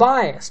public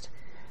bias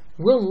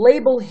will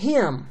label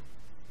him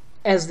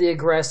as the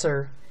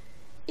aggressor,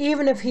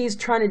 even if he's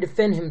trying to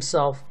defend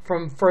himself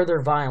from further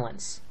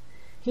violence.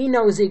 He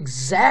knows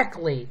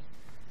exactly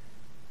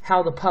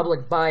how the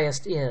public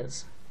bias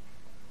is.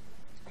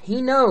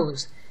 He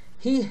knows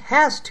he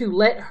has to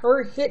let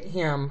her hit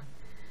him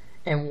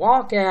and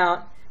walk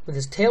out with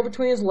his tail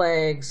between his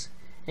legs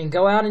and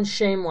go out in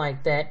shame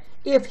like that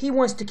if he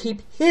wants to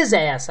keep his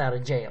ass out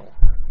of jail.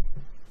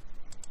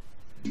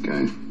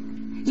 Okay.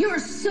 You're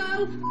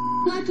so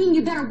lucky,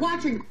 you better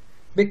watch your...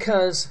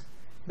 Because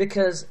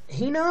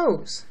he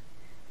knows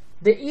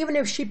that even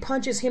if she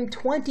punches him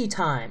 20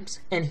 times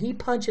and he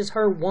punches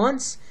her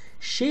once,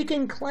 she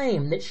can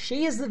claim that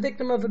she is the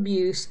victim of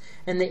abuse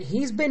and that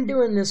he's been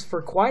doing this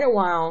for quite a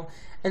while,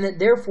 and that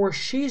therefore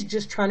she's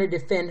just trying to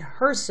defend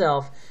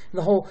herself,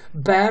 the whole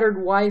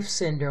battered wife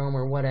syndrome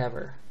or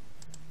whatever.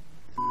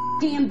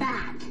 Damn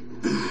back.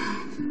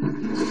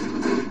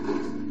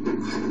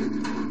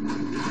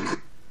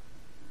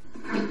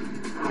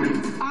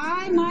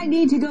 I might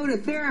need to go to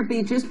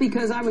therapy just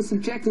because I was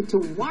subjected to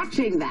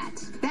watching that.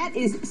 That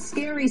is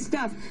scary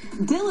stuff.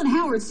 Dylan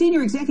Howard,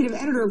 Senior Executive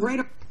Editor of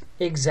Radar.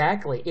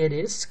 Exactly. It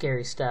is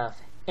scary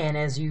stuff. And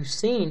as you've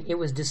seen, it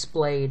was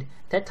displayed,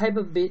 that type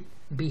of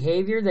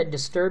behavior, that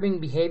disturbing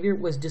behavior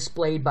was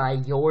displayed by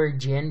your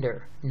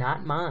gender,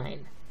 not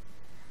mine.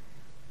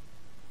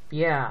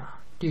 Yeah.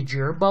 Did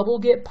your bubble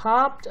get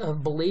popped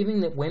of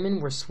believing that women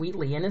were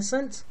sweetly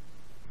innocent?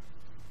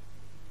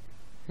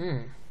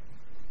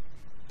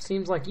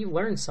 Seems like you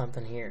learned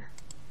something here.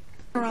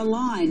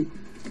 Online.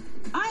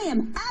 I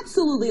am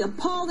absolutely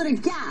appalled and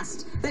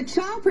aghast that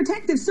Child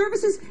Protective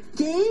Services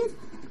gave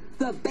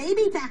the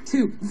baby back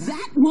to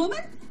that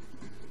woman?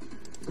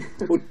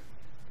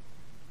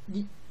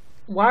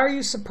 Why are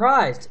you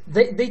surprised?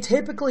 They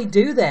typically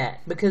do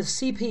that because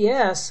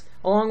CPS,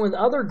 along with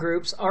other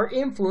groups, are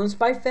influenced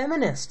by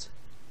feminists.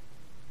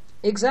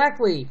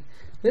 Exactly.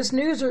 This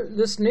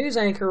news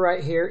anchor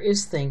right here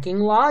is thinking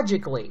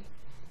logically,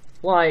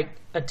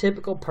 like a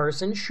typical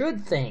person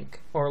should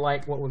think, or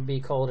like what would be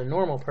called a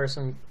normal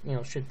person,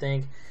 should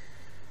think.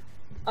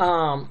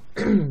 I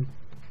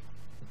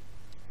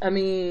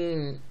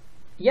mean,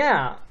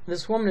 yeah,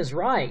 this woman is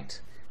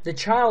right. The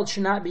child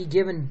should not be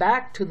given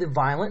back to the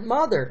violent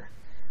mother.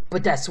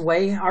 But that's the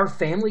way our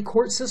family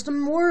court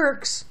system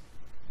works.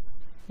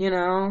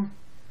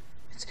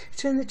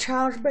 It's in the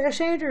child's best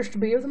interest to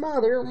be with the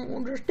mother, and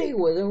we'll just deal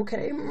with it,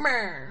 okay?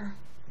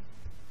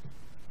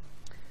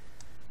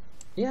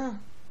 Yeah.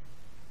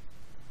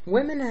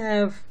 Women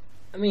have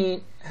I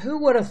mean,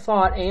 who would have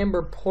thought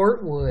Amber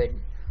Portwood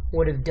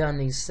would have done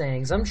these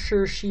things? I'm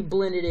sure she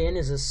blended in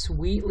as a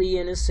sweetly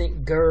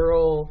innocent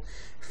girl,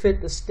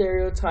 fit the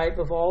stereotype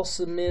of all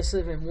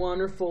submissive and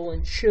wonderful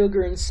and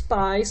sugar and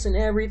spice and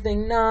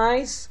everything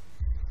nice.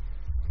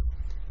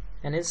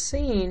 And as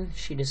seen,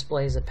 she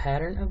displays a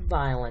pattern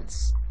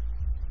that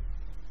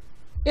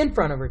in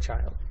front of her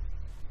child.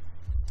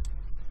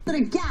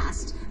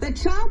 Aghast that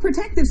Child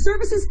Protective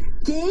Services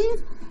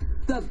gave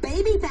the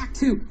baby back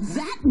to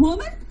that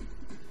woman?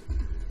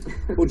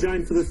 Well,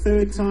 Jane, for the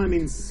third time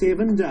in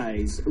 7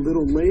 days,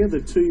 little Leah, the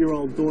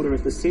 2-year-old daughter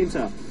at the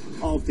centre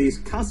of this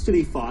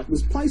custody fight,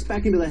 was placed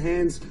back into the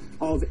hands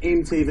of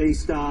MTV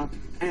star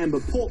Amber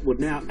Portwood.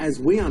 Now, as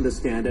we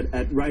understand it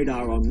at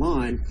Radar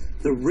Online,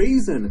 the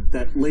reason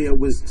that Leah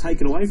was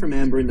taken away from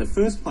Amber in the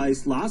first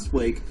place last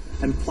week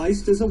and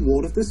placed as a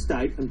ward of the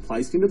state and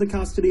placed into the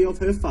custody of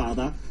her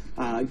father,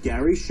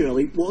 Gary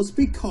Shirley, was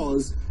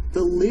because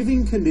the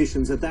living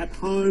conditions at that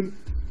home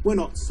were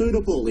not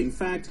suitable. In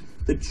fact,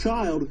 the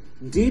child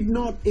did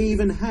not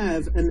even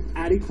have an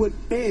adequate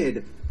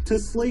bed to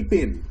sleep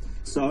in.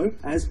 So,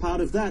 as part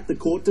of that, the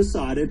court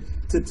decided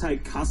to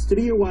take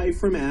custody away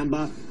from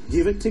Amber,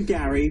 give it to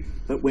Gary,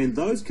 but when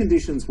those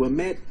conditions were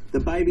met, the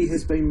baby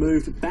has been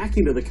moved back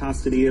into the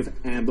custody of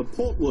Amber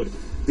Portwood.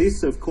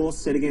 This, of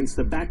course, set against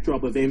the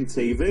backdrop of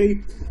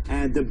MTV,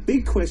 and the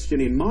big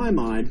question in my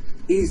mind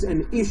is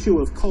an issue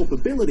of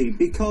culpability,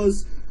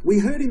 because we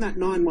heard in that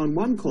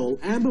 911 call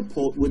Amber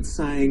Portwood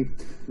saying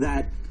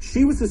that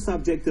she was the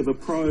subject of a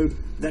probe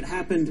that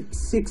happened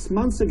 6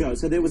 months ago.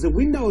 So there was a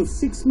window of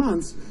 6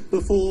 months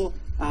before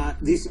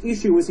this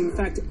issue was in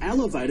fact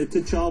elevated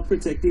to Child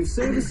Protective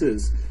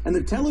Services. And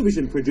the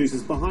television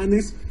producers behind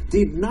this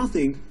did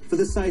nothing for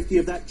the safety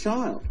of that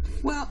child.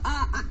 Well,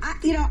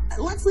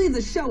 let's leave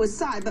the show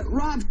aside, but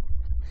Rob...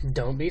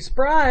 Don't be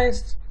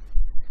surprised.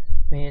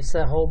 I mean, it's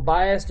that whole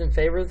biased in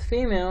favor of the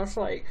female. It's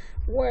like,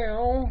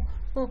 well,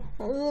 the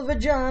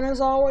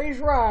vagina's always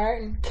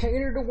right and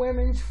cater to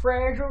women's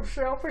fragile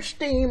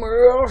self-esteem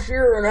or else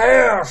you're an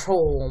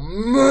asshole.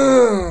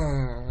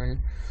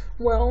 Man.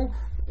 Well,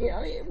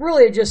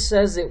 really it just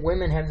says that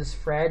women have this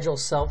fragile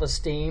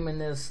self-esteem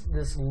and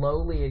this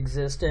lowly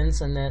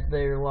existence, and that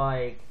they're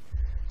like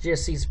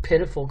just these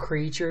pitiful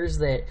creatures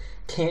that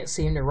can't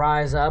seem to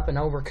rise up and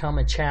overcome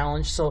a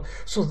challenge. So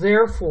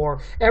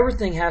therefore,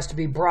 everything has to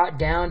be brought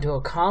down to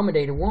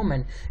accommodate a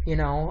woman.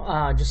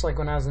 Just like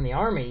when I was in the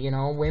Army,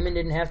 women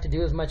didn't have to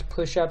do as much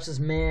push-ups as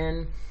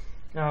men.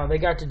 They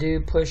got to do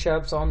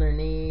push-ups on their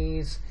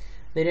knees.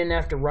 They didn't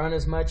have to run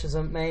as much as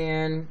a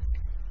man.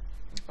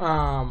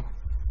 You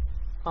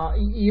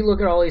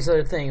look at all these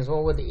other things.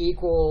 Well, with the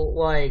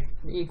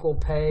equal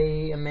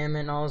pay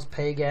amendment and all this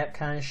pay gap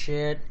kind of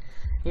shit.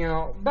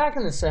 Back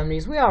in the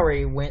 70s, we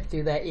already went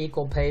through that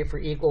equal pay for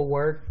equal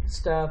work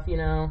stuff,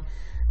 and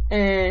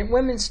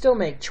women still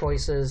make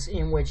choices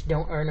in which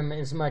don't earn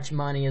as much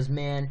money as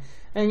men,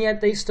 and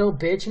yet they still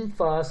bitch and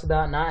fuss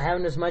about not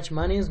having as much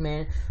money as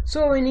men.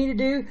 So what we need to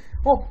do,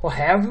 well,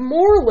 have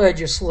more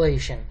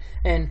legislation.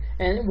 And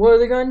what are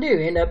they going to do?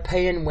 End up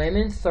paying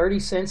women 30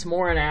 cents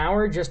more an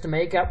hour just to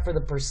make up for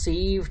the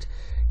perceived,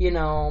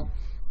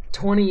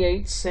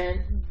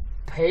 28-cent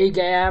pay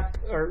gap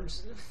or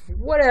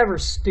whatever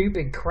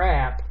stupid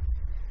crap.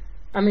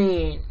 I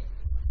mean,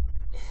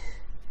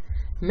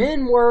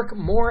 men work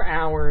more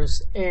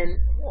hours,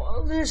 and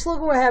just look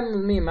at what happened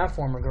with me and my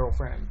former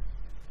girlfriend.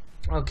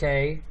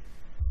 Okay,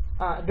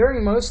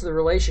 during most of the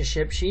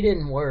relationship, she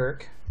didn't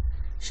work.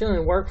 She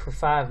only worked for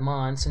 5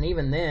 months, and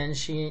even then,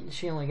 she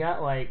only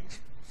got like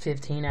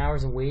 15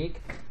 hours a week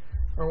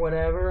or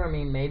whatever. I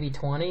mean, maybe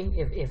 20,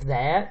 if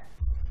that.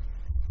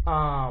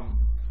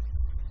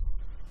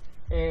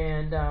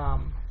 And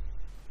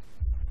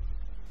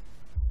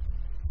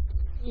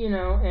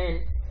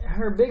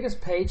her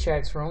biggest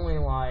paychecks were only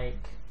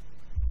like,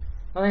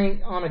 I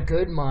think on a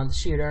good month,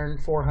 she'd earn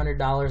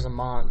 $400 a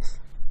month,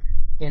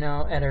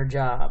 at her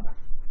job.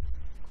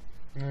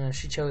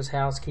 She chose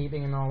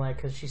housekeeping and all that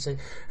because she said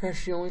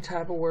that's the only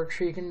type of work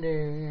she can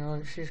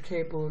do, she's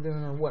capable of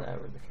doing, or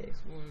whatever the case.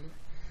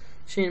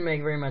 She didn't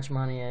make very much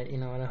money at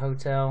a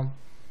hotel.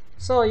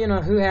 So,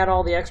 who had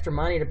all the extra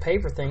money to pay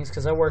for things?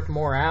 Because I worked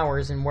more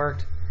hours and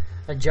worked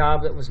a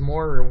job that was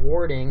more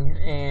rewarding,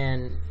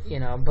 and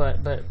but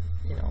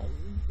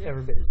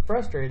every bit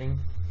frustrating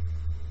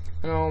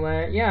and all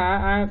that. Yeah,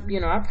 I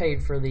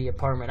paid for the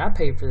apartment, I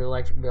paid for the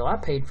electric bill, I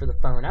paid for the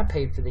phone, I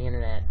paid for the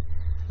internet,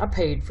 I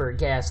paid for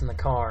gas in the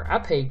car, I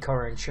paid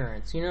car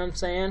insurance. You know what I'm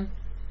saying?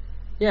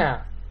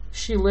 Yeah,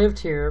 she lived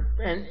here,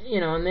 and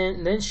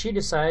and then she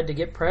decided to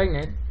get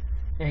pregnant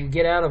and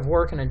get out of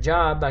working a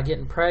job by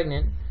getting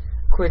pregnant,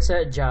 quits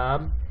that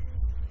job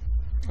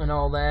and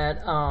all that.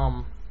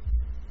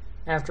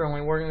 After only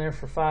working there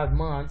for 5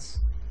 months,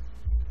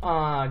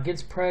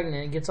 gets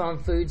pregnant, gets on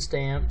food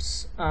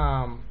stamps.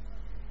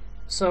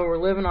 So we're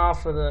living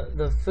off of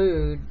the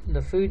food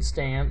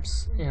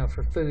stamps,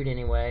 for food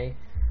anyway.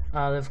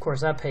 Of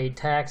course, I paid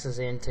taxes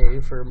into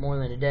for more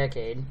than a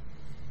decade.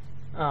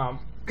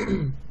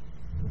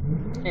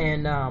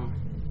 And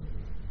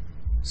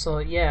So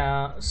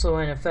yeah, so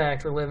in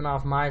effect, we're living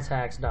off my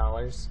tax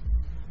dollars.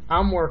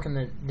 I'm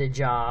working the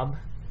job.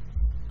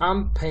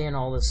 I'm paying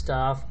all this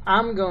stuff.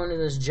 I'm going to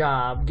this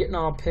job, getting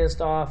all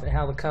pissed off at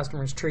how the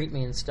customers treat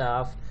me and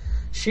stuff.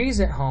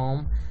 She's at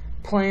home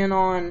playing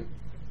on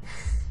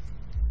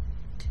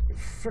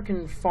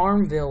freaking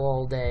Farmville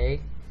all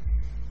day.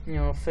 You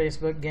know,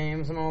 Facebook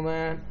games and all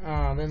that.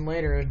 Then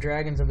later is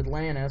Dragons of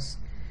Atlantis.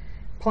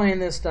 Playing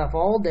this stuff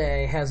all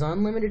day, has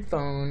unlimited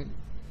phone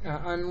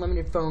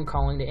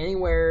calling to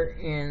anywhere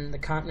in the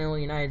continental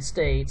United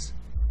States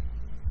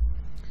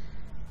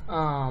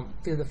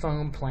through the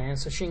phone plan,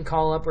 so she can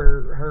call up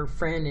her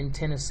friend in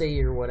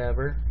Tennessee or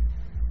whatever,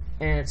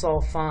 and it's all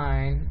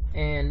fine.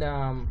 And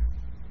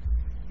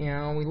you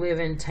know, we live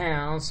in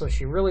town, so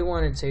she really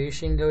wanted to.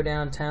 She can go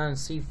downtown and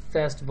see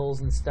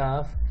festivals and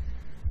stuff.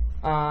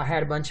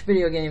 Had a bunch of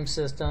video game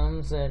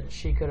systems that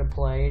she could have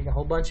played. A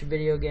whole bunch of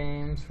video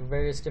games for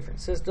various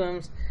different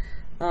systems.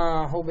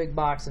 A whole big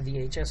box of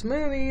VHS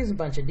movies. A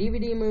bunch of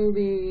DVD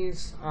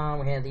movies.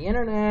 We had the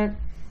internet.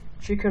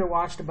 She could have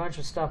watched a bunch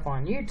of stuff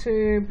on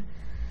YouTube.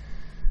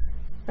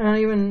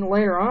 Even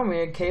later on, we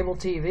had cable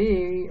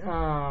TV.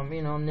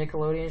 You know,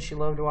 Nickelodeon. She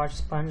loved to watch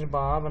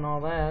SpongeBob and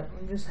all that.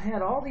 We just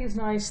had all these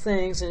nice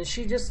things, and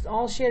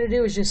all she had to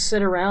do was just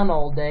sit around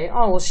all day.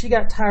 Oh, well, she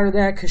got tired of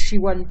that because she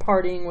wasn't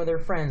partying with her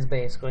friends,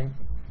 basically,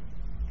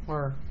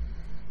 or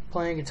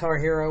playing Guitar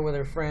Hero with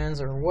her friends,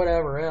 or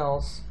whatever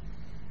else,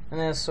 and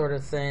that sort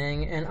of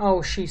thing. And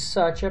oh, she's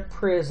such a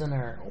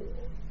prisoner.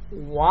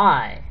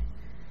 Why?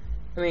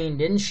 I mean,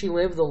 didn't she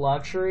live the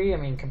luxury? I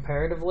mean,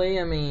 comparatively,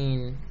 I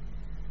mean,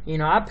 you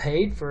know, I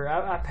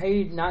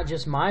paid not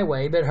just my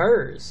way, but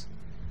hers.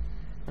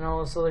 And all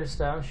this other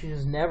stuff. She's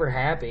just never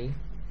happy.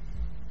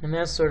 And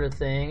that sort of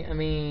thing. I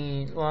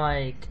mean,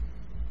 like,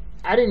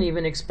 I didn't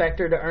even expect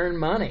her to earn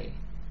money.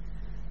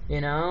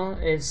 You know?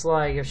 It's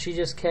like, if she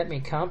just kept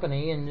me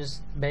company and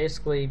just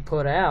basically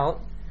put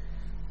out,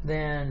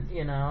 then,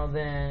 you know,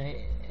 then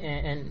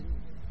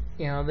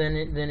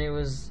it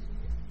was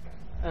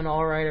an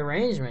alright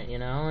arrangement, you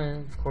know?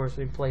 And, of course,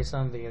 we'd play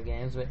some video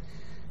games, but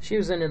she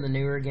was into the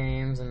newer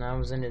games, and I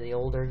was into the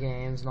older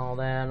games and all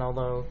that. And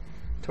although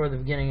toward the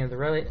beginning of the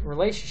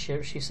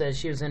relationship, she said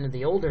she was into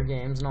the older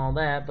games and all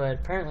that, but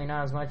apparently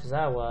not as much as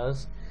I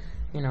was.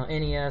 You know,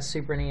 NES,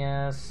 Super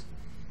NES,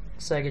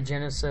 Sega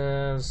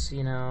Genesis,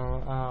 you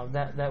know,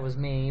 that was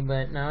me.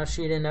 But no,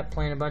 she'd end up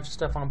playing a bunch of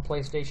stuff on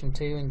PlayStation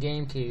 2 and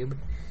GameCube.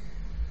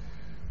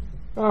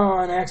 Oh,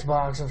 and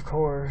Xbox, of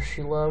course.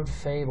 She loved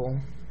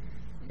Fable.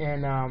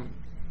 And,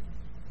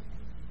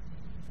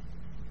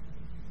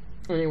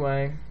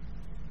 anyway,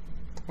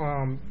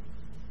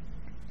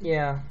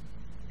 yeah,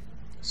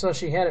 so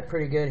she had it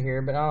pretty good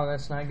here, but oh,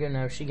 that's not good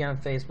enough. She got on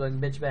Facebook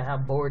and bitch about how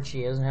bored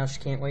she is and how she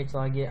can't wait till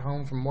I get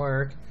home from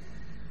work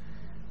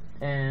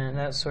and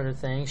that sort of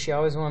thing. She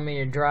always wanted me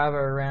to drive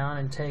her around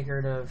and take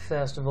her to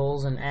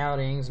festivals and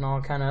outings and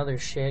all kind of other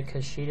shit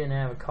because she didn't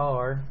have a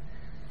car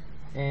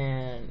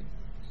and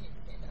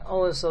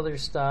all this other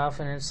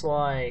stuff. And it's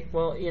like,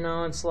 well, you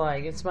know, it's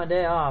like, it's my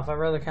day off. I'd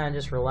rather kind of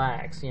just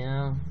relax, you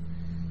know,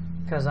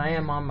 because I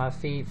am on my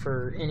feet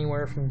for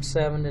anywhere from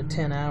 7 to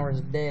 10 hours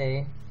a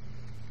day.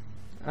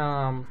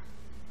 Of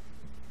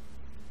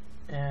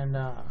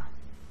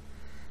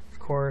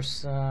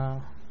course,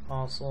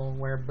 also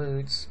wear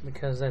boots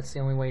because that's the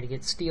only way to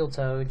get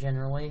steel-toed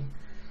generally.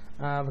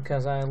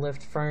 Because I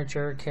lift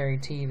furniture, carry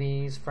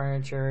TVs,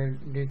 furniture,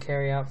 do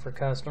carry out for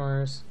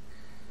customers.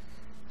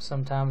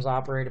 Sometimes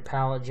operate a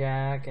pallet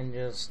jack, and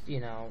just, you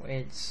know,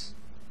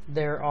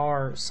 there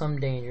are some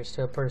dangers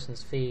to a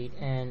person's feet.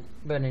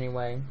 But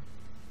anyway,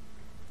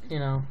 you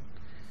know,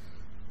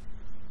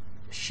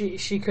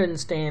 she couldn't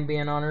stand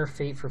being on her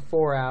feet for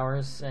 4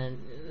 hours, and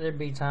there'd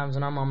be times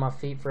when I'm on my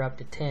feet for up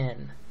to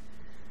 10,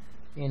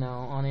 you know,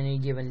 on any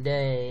given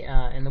day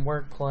in the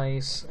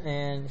workplace.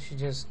 And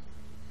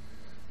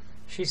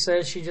she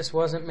says she just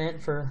wasn't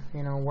meant for,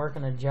 you know,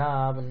 working a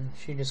job, and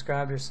she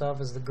described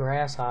herself as the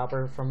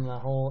grasshopper from the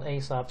whole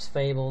Aesop's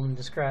fable, and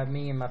described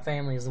me and my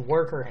family as the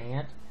worker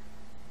ant.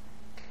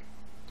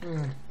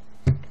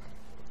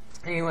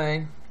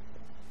 Anyway,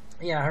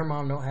 yeah, her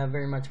mom don't have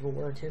very much of a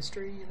work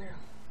history either.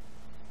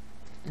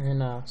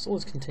 And so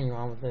let's continue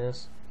on with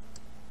this.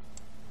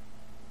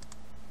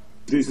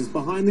 Producers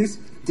behind this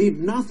did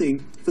nothing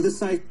for the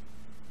safety.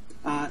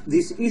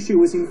 This issue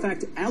was in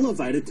fact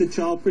elevated to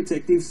Child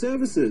Protective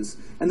Services,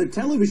 and the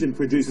television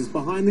producers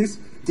behind this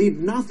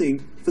did nothing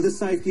for the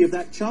safety of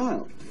that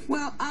child.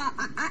 Well,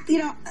 you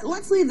know,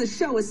 let's leave the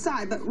show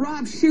aside, but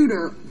Rob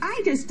Shooter,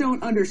 I just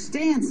don't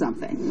understand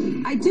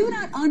something. I do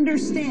not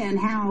understand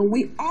how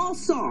we all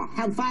saw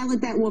how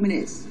violent that woman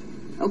is,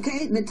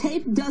 okay? The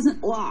tape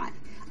doesn't lie.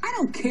 I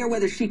don't care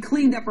whether she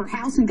cleaned up her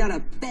house and got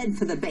a bed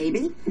for the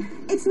baby.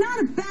 It's not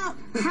about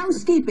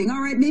housekeeping. All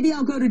right, maybe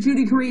I'll go to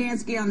Judy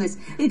Kuriansky on this.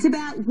 It's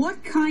about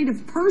what kind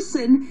of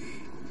person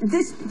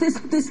this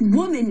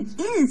woman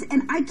is,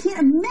 and I can't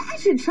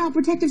imagine Child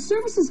Protective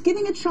Services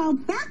giving a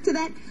child back to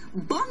that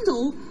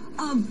bundle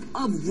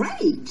of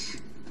rage.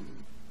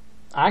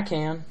 I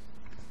can,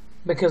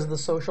 because of the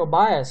social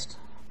bias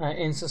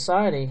in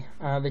society,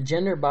 the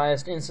gender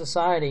bias in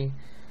society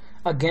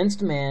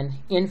against men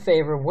in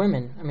favor of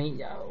women. I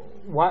mean,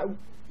 why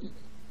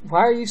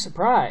are you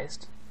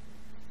surprised?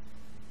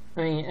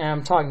 I mean, and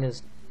I'm talking to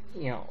this,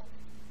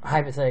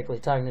 hypothetically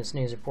talking to this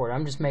news reporter.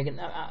 I'm just making,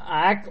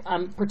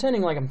 I'm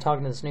pretending like I'm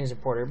talking to this news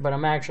reporter, but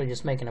I'm actually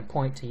just making a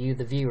point to you,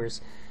 the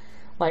viewers.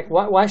 Like,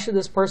 why should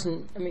this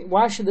person,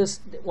 why should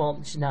this,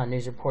 well, she's not a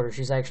news reporter,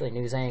 she's actually a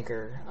news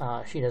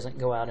anchor. She doesn't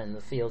go out in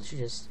the field, she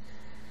just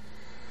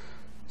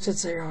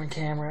sits there on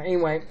camera.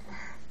 Anyway,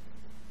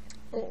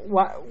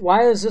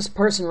 why is this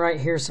person right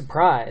here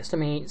surprised? I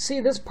mean, see,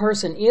 this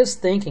person is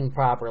thinking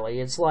properly.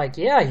 It's like,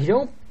 yeah,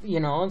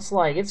 it's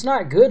like, it's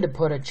not good to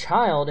put a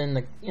child in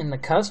the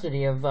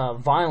custody of a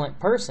violent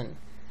person.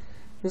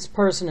 This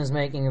person is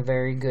making a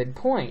very good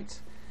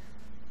point.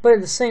 But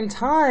at the same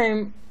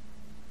time,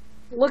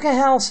 look at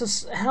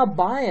how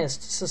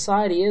biased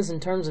society is in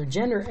terms of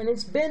gender, and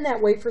it's been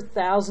that way for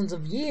thousands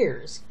of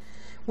years.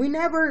 We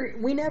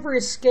never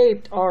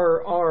escaped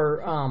our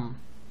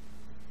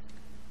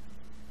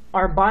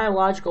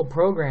biological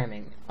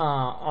programming,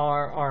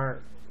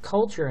 our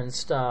culture and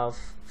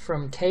stuff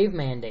from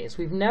caveman days.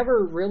 We've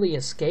never really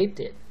escaped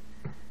it.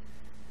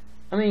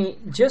 I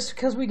mean, just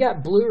because we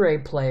got Blu-ray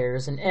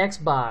players and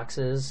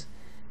Xboxes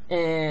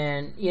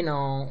and,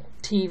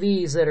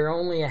 TVs that are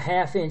only a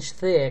half-inch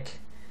thick,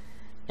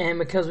 and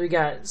because we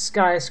got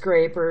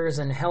skyscrapers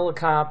and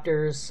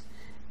helicopters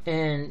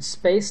and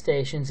space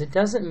stations, it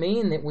doesn't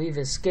mean that we've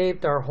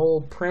escaped our whole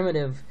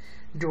primitive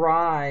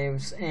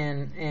drives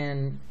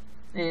and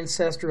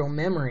ancestral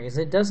memories.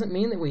 It doesn't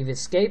mean that we've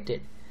escaped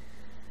it.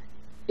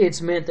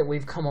 It's meant that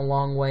we've come a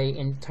long way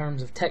in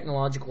terms of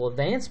technological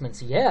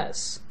advancements,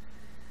 yes.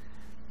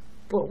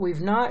 But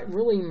we've not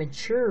really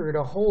matured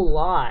a whole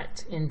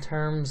lot in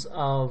terms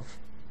of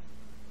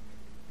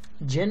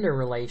gender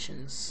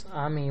relations.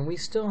 I mean, we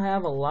still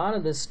have a lot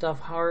of this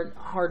stuff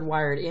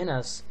hardwired in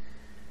us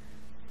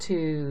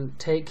to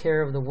take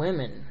care of the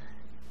women,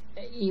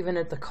 even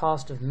at the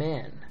cost of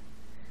men.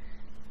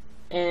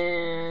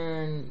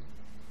 And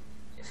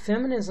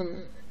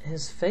feminism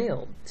has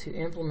failed to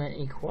implement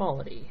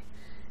equality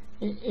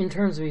in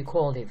terms of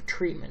equality of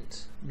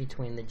treatment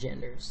between the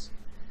genders,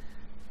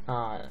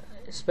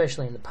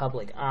 especially in the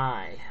public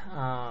eye.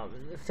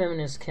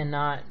 Feminists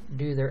cannot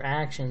do their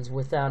actions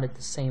without at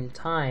the same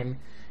time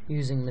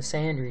using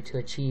misandry to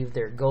achieve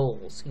their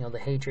goals. The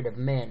hatred of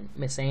men,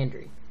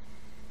 misandry.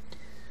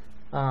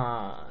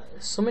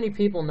 So many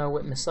people know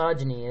what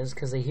misogyny is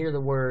because they hear the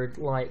word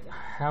like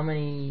how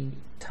many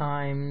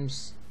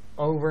times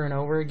over and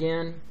over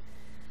again.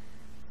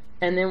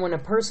 And then when a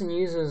person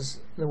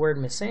uses the word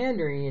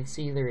misandry, it's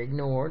either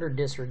ignored or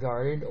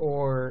disregarded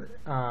or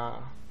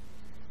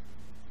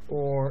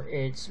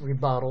it's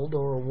rebutted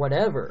or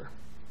whatever.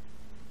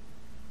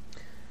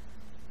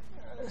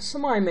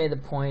 Somebody made the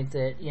point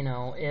that,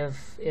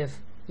 if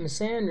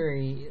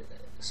misandry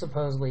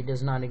supposedly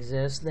does not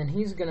exist, then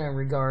he's going to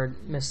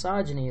regard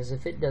misogyny as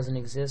if it doesn't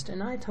exist,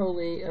 and I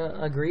totally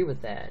agree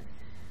with that.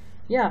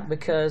 Yeah,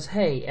 because,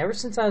 hey, ever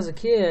since I was a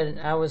kid,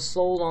 I was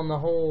sold on the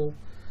whole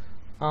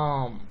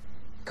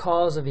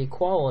cause of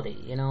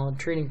equality,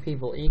 treating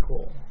people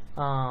equal.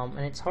 And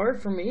it's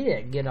hard for me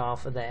to get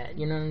off of that,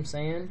 you know what I'm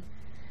saying?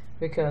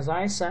 Because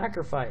I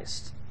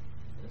sacrificed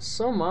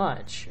so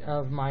much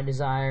of my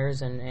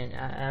desires, and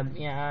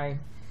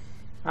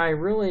I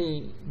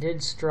really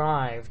did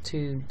strive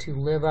to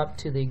live up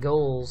to the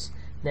goals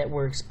that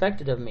were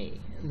expected of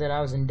me, that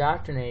I was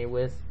indoctrinated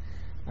with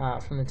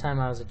from the time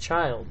I was a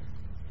child.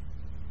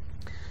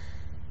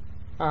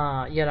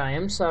 Yet I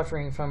am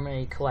suffering from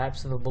a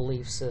collapse of a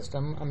belief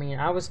system. I mean,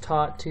 I was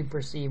taught to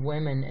perceive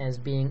women as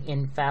being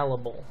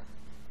infallible.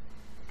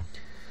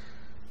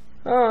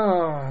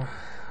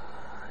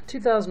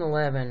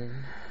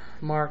 2011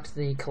 marked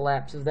the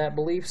collapse of that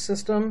belief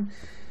system.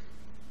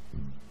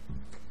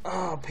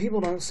 People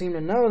don't seem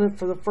to know that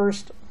for the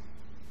first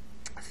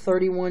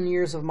 31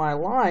 years of my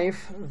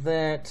life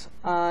that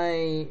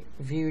I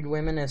viewed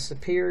women as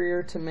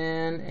superior to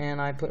men,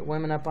 and I put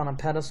women up on a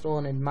pedestal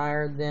and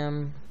admired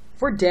them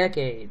for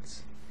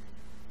decades.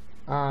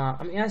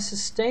 I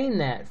sustained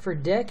that for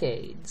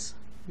decades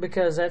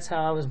because that's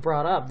how I was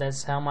brought up.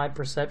 That's how my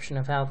perception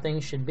of how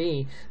things should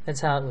be.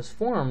 That's how it was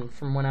formed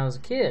from when I was a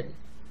kid.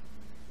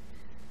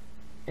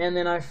 And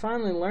then I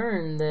finally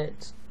learned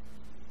that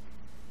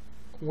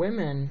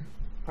women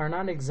are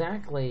not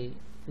exactly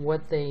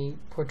what they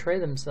portray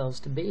themselves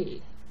to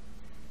be.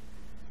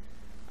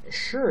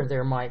 Sure,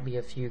 there might be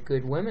a few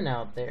good women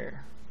out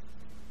there,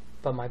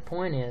 but my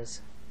point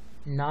is,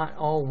 not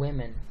all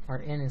women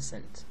are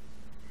innocent.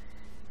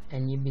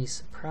 And you'd be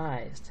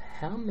surprised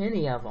how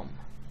many of them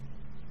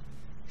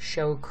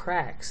show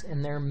cracks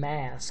in their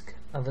mask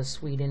of a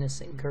sweet,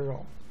 innocent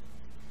girl.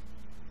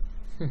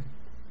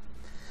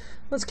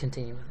 Let's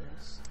continue with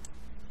this.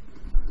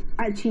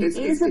 She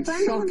is a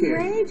bundle of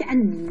rage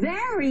and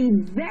very,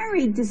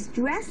 very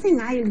distressing.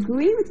 I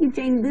agree with you,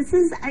 Jane. This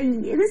is a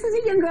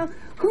young girl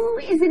who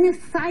is in a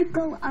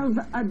cycle of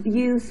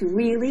abuse,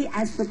 really,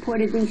 as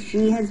purportedly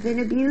she has been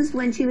abused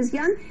when she was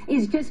young,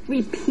 is just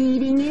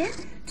repeating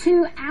it.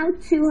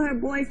 out to her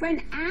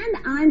boyfriend, and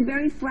I'm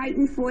very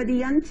frightened for the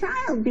young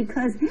child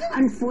because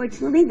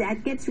unfortunately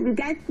that gets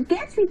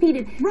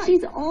repeated. Right.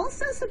 She's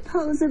also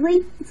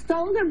supposedly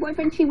told her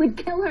boyfriend she would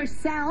kill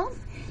herself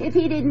if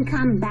he didn't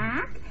come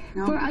back.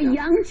 For a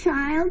young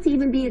child to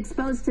even be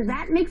exposed to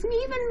that makes me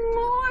even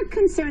more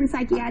concerned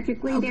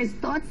psychiatrically. There's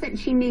thoughts that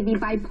she may be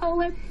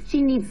bipolar.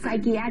 She needs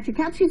psychiatric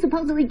help. She's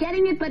supposedly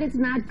getting it, but it's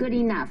not good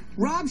enough.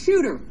 Rob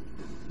Shooter,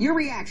 your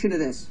reaction to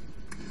this?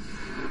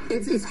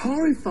 It's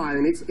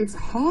horrifying. It's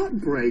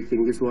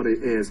heartbreaking is what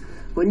it is.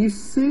 When you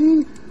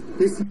see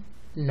this...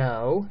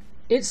 No,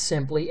 it's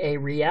simply a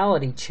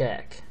reality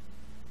check.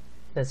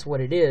 That's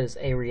what it is,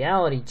 a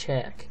reality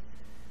check.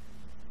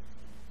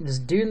 This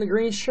dude in the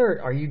green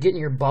shirt, are you getting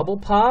your bubble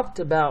popped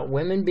about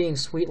women being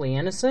sweetly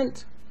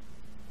innocent?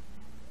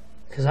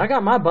 Because I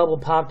got my bubble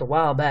popped a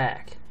while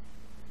back.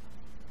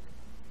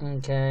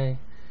 Okay.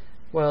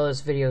 Well, this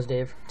video's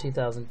dated from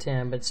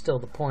 2010, but still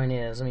the point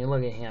is, I mean,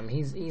 look at him.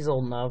 He's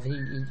old enough.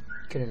 He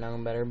could have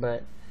known better,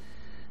 but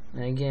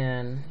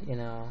again, you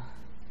know,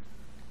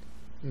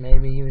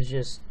 maybe he was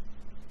just,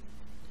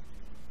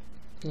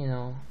 you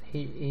know,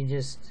 he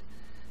just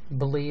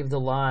believe the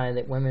lie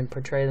that women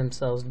portray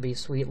themselves to be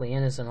sweetly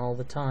innocent all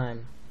the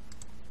time.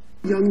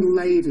 Young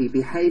lady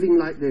behaving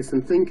like this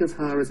and think of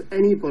her as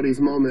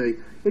anybody's mommy,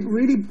 it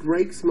really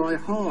breaks my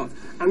heart.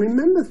 And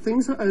remember,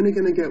 things are only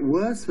going to get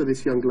worse for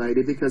this young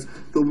lady because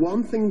the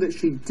one thing that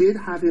she did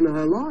have in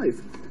her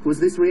life was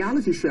this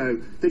reality show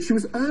that she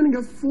was earning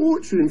a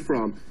fortune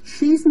from.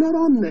 She's not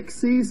on next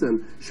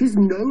season. She's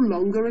no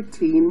longer a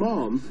teen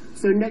mom.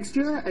 So next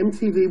year,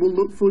 MTV will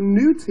look for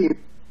new teen...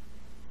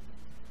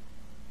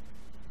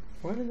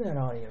 Why did that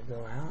audio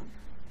go out?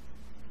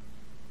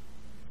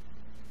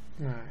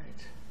 Alright.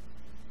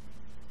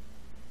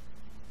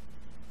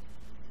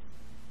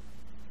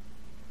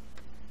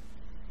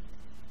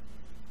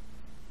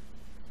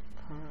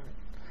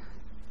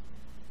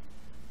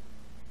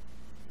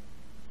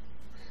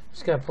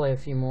 Just gotta play a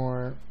few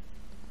more.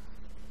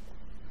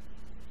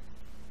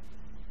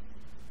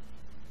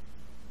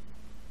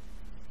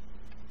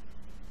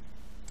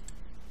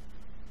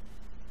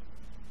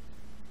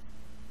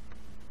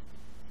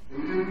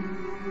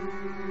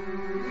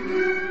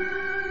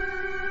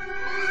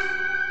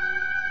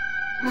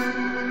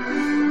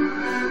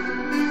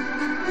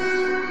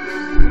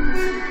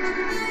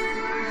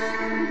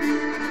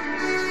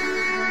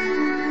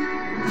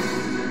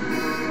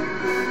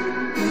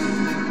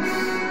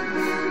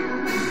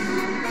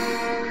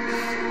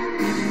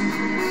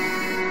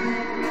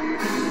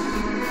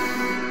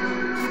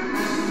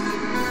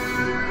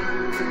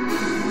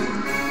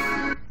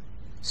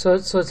 So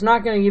it's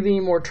not going to give you any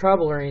more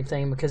trouble or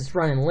anything because it's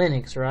running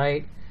Linux,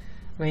 right?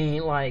 I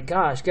mean, like,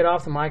 gosh, get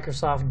off the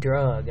Microsoft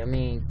drug. I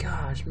mean,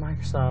 gosh,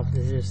 Microsoft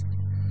is just...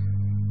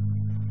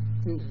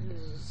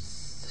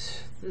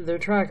 Their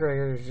track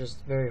record is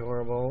just very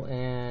horrible,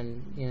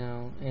 and, you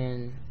know,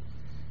 and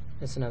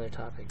it's another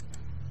topic.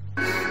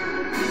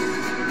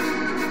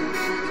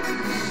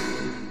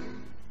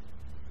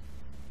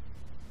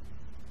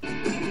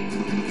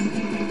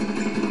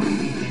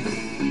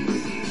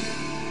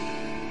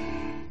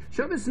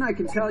 Showbiz Tonight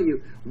can tell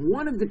you,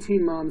 one of the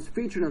teen moms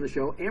featured on the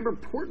show, Amber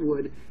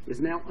Portwood, is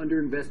now under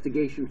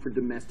investigation for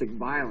domestic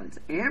violence.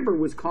 Amber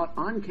was caught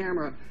on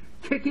camera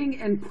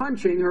kicking and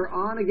punching her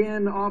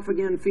on-again,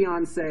 off-again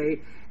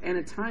fiancé, and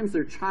at times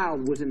their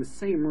child was in the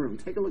same room.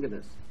 Take a look at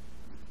this.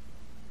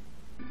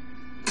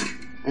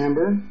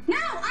 Amber? No,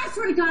 I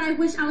swear to God, I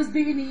wish I was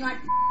bigger than you. I'd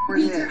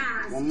beat your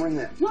ass. One more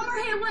hit. One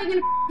more hit? What,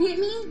 you gonna hit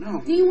me?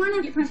 No. Do you want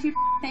to get punched in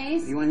your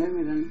face? You want to hit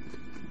me then?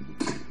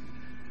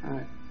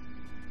 Alright.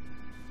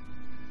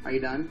 Are you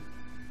done?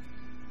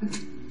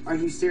 Are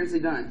you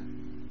seriously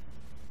done?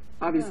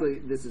 Obviously,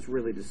 this is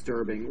really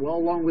disturbing. Well,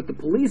 along with the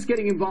police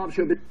getting involved,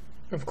 Showbiz...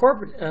 Of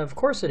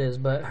course it is,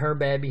 but her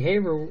bad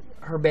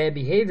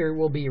behavior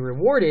will be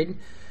rewarded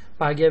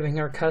by giving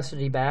her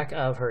custody back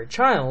of her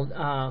child,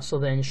 so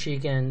then she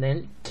can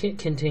then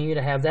continue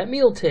to have that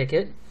meal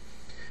ticket,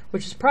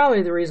 which is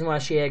probably the reason why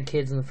she had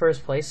kids in the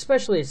first place,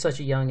 especially at such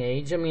a young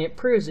age. I mean, it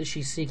proves that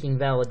she's seeking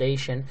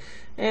validation.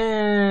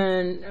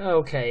 And,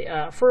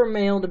 okay, for a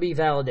male to be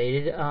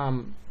validated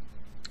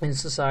in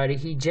society,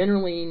 he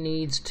generally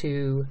needs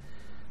to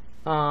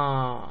be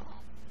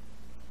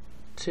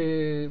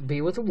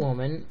with a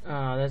woman.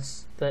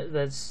 That's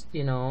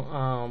you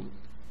know,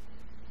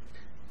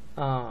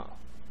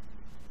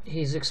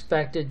 he's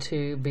expected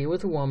to be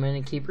with a woman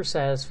and keep her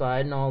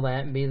satisfied and all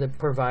that, and be the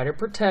provider,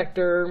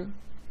 protector,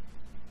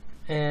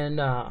 and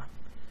die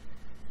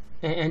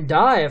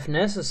if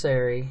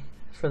necessary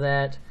for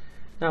that.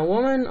 Now, a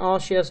woman, all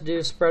she has to do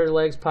is spread her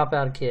legs, pop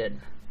out a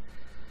kid.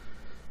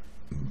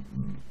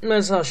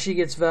 That's how she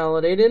gets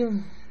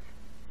validated,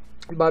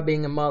 by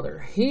being a mother.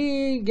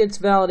 He gets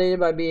validated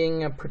by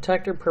being a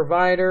protector,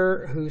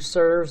 provider who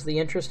serves the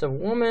interest of a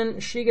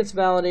woman. She gets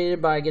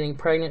validated by getting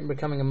pregnant and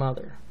becoming a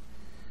mother.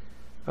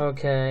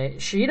 Okay,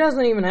 she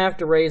doesn't even have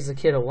to raise the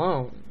kid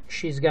alone.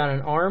 She's got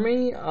an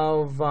army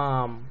of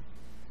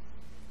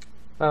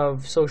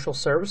of social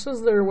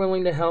services that are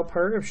willing to help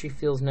her if she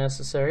feels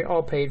necessary,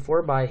 all paid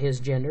for by his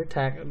gender,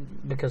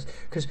 because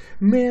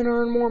men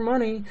earn more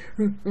money,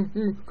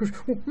 men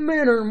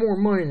earn more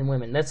money than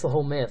women. That's the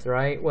whole myth,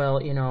 right?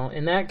 Well, you know,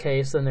 in that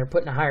case, then they're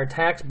put in a higher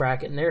tax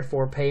bracket and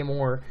therefore pay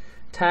more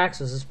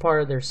taxes as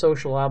part of their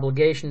social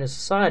obligation to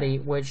society,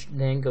 which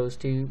then goes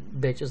to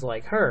bitches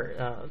like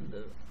her,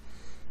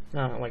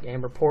 like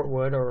Amber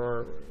Portwood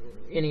or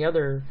any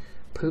other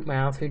poop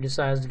mouth who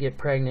decides to get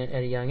pregnant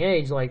at a young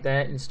age like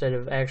that instead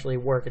of actually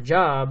work a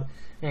job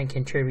and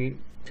contribute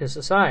to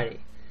society.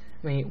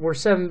 I mean, we're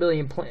 7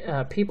 billion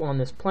people on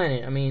this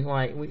planet. I mean,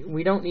 like,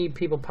 we don't need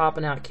people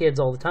popping out kids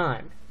all the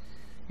time.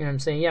 You know what I'm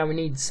saying? Yeah, we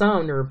need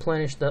some to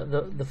replenish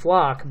the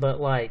flock, but,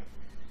 like,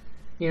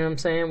 you know what I'm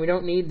saying? We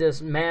don't need this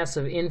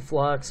massive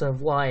influx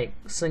of, like,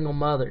 single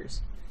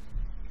mothers.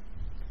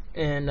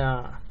 And,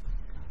 no,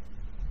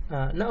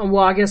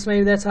 well, I guess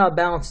maybe that's how it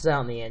balances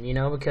out in the end, you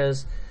know,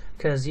 because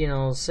you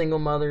know, single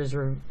mothers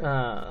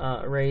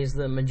raise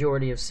the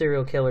majority of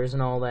serial killers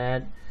and all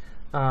that,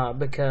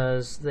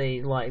 because they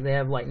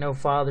have like no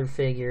father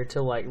figure to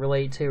like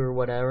relate to or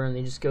whatever, and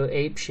they just go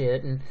ape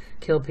shit and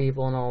kill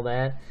people and all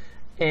that.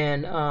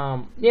 And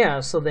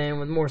yeah, so then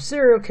with more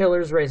serial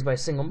killers raised by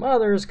single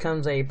mothers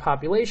comes a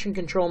population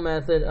control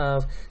method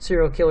of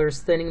serial killers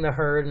thinning the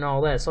herd and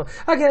all that. So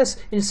I guess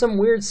in some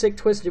weird, sick,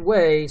 twisted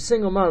way,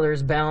 single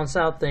mothers balance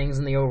out things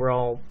in the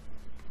overall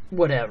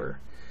whatever.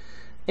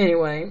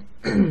 Anyway,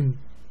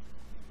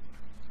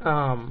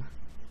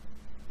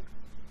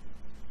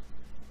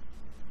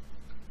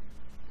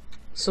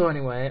 so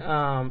anyway,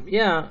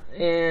 yeah,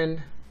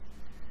 and,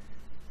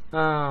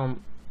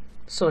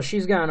 so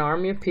she's got an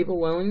army of people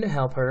willing to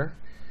help her.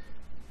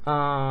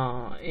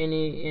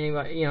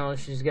 Anybody, you know,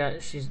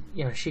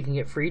 you know, she can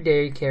get free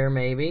daycare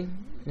maybe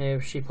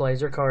if she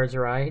plays her cards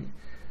right.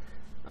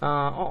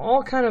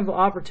 All kind of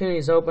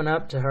opportunities open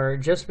up to her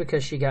just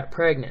because she got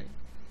pregnant.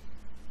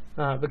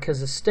 Because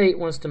the state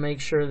wants to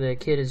make sure the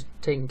kid is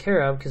taken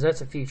care of, because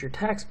that's a future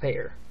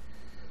taxpayer.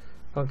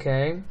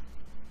 Okay.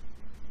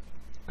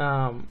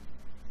 So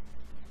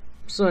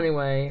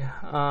anyway,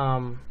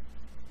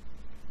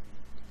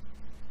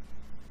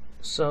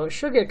 so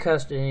she'll get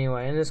custody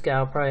anyway, and this guy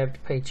will probably have to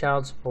pay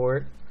child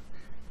support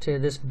to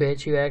this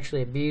bitch who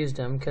actually abused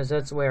him, because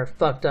that's the way our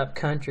fucked up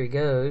country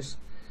goes.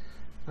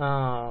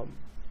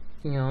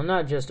 You know,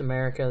 not just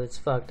America that's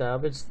fucked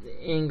up. It's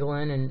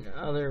England and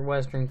other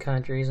Western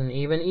countries, and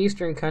even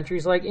Eastern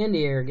countries like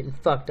India are getting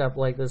fucked up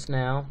like this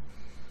now.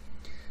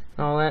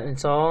 And all that, and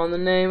it's all in the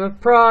name of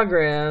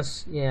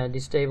progress. Yeah,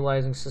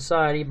 destabilizing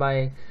society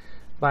by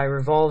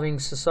revolving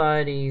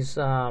society's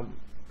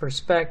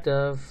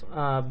perspective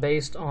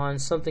based on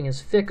something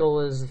as fickle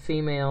as the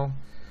female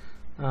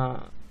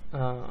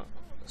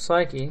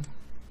psyche.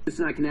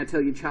 And I can now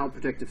tell you Child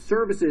Protective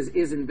Services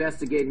is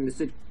investigating the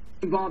situation.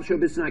 Bob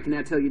Showbiz, and I can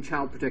now tell you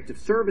Child Protective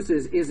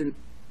Services isn't...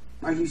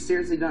 Are you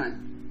seriously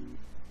done?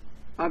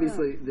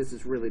 Obviously, this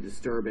is really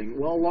disturbing.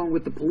 Well, along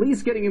with the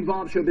police getting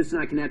involved, Showbiz,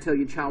 and I can now tell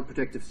you Child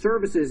Protective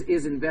Services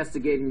is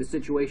investigating the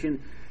situation.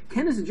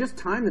 Ken, is it just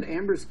time that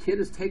Amber's kid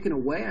is taken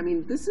away? I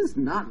mean, this is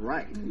not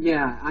right.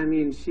 Yeah, I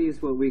mean,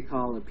 she's what we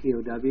call a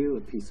POW,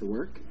 a piece of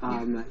work,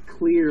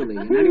 clearly.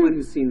 And anyone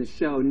who's seen the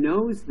show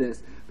knows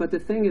this. But the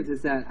thing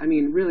is that, I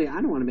mean, really,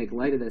 I don't want to make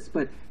light of this,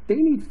 but they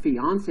need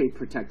fiance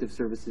protective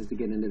services to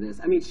get into this.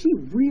 I mean, she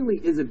really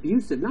is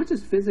abusive, not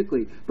just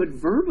physically, but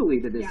verbally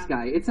to this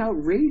guy. It's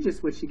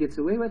outrageous what she gets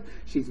away with.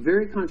 She's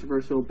very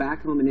controversial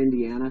back home in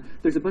Indiana.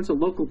 There's a bunch of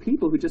local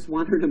people who just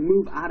want her to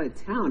move out of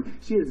town.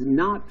 She is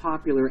not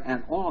popular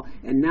at all.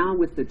 And now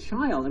with the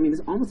child, I mean,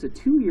 it's almost a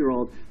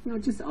 2-year-old, you know,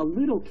 just a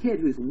little kid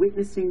who's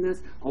witnessing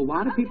this. A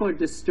lot of people are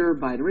disturbed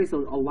by it. It raises a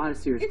lot of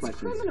serious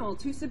questions. It's criminal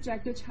to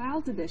subject a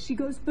child to this. She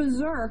goes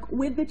berserk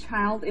with the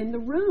child in the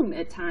room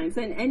at times.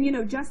 And you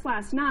know, just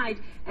last night,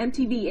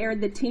 MTV aired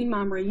the Teen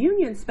Mom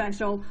Reunion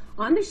special.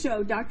 On the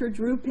show, Dr.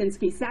 Drew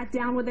Pinsky sat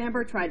down with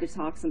Amber, tried to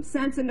talk some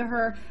sense into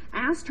her,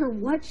 asked her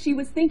what she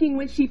was thinking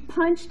when she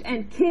punched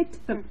and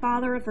kicked the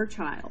father of her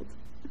child.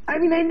 I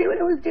mean, I knew what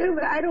I was doing,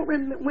 but I don't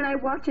when I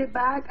watch it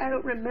back, I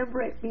don't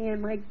remember it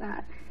being like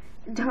that.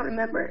 I don't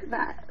remember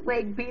that,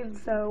 like, being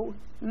so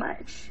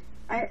much.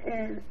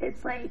 And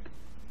it's like,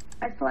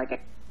 I feel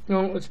like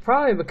Well, it's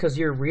probably because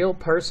your real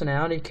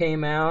personality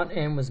came out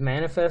and was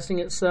manifesting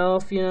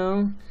itself, you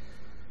know?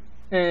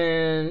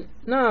 And,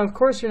 no, of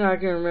course you're not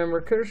going to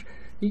remember, because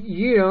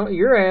you don't,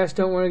 your ass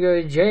don't want to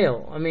go to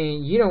jail. I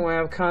mean, you don't want to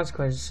have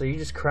consequences, so you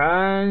just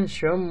cry and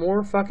show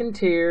more fucking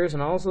tears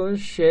and all this other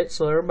shit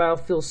so everybody will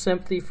feel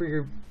sympathy for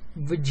your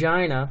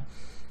vagina.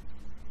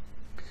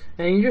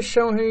 And you're just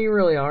showing who you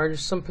really are,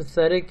 just some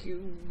pathetic,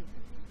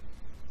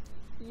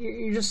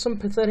 you're just some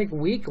pathetic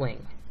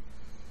weakling.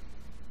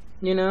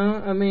 You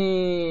know, I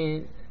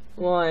mean,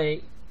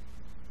 like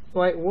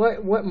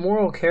what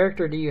moral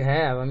character do you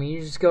have? I mean,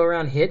 you just go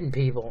around hitting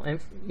people, and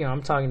you know,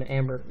 I'm talking to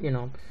Amber. You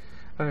know,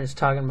 I'm just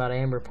talking about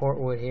Amber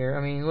Portwood here.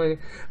 I mean, look,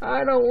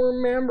 I don't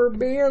remember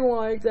being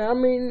like that. I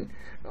mean,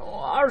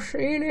 I've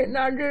seen it and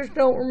I just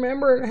don't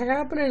remember it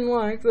happening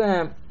like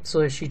that.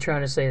 So is she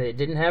trying to say that it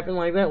didn't happen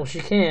like that? Well, she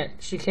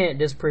can't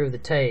disprove the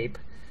tape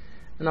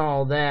and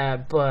all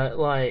that, but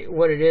like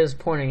what it is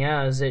pointing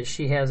out is that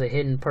she has a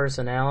hidden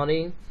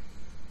personality.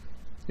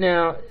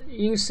 Now,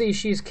 you can see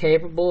she's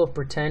capable of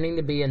pretending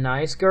to be a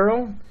nice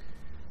girl,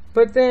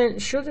 but then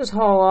she'll just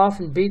haul off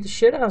and beat the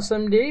shit out of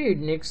some dude,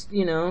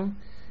 you know,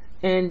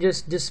 and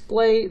just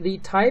display the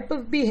type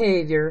of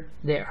behavior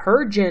that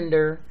her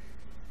gender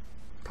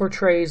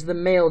portrays the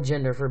male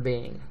gender for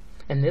being.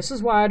 And this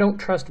is why I don't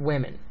trust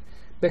women,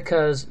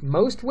 because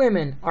most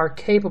women are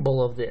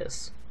capable of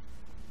this.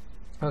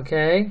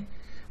 Okay?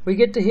 We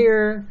get to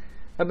hear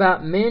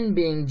about men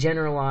being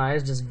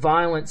generalized as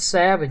violent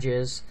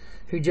savages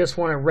who just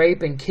want to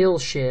rape and kill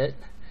shit,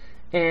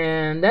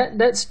 and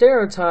that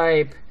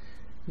stereotype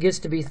gets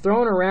to be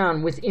thrown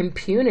around with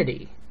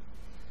impunity.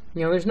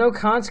 You know, there's no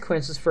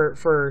consequences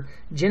for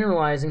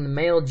generalizing the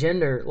male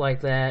gender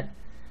like that,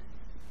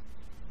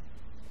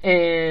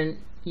 and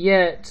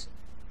yet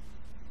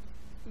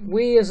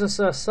we as a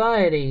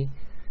society,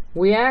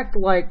 we act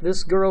like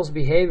this girl's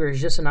behavior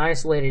is just an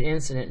isolated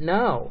incident.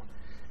 No,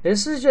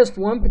 this is just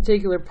one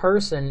particular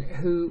person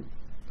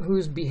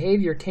whose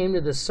behavior came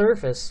to the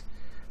surface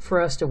for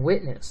us to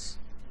witness.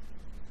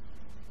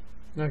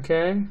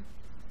 Okay?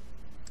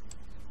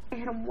 I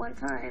hit him one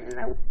time, and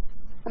I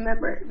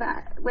remember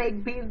that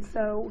leg being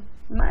so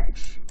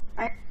much.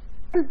 I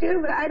do,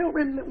 but I don't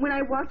when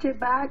I watch it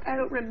back, I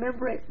don't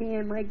remember it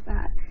being like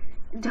that.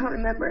 I don't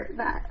remember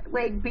that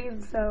leg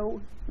being so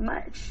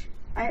much.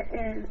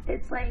 And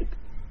it's like,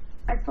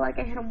 I feel like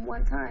I hit him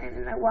one time,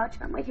 and I watch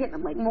him, I'm like hitting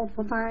him like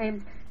multiple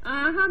times.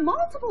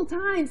 Multiple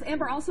times.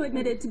 Amber also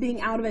admitted to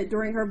being out of it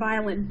during her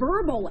violent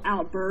verbal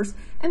outbursts.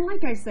 And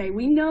like I say,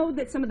 we know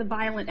that some of the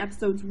violent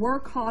episodes were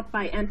caught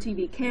by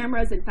MTV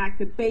cameras. In fact,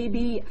 the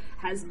baby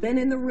has been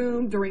in the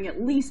room during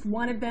at least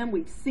one of them.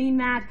 We've seen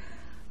that.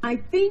 I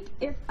think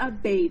if a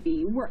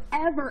baby were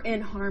ever in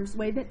harm's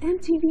way, that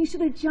MTV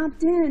should have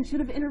jumped in, should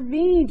have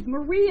intervened.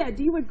 Maria,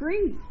 do you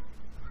agree?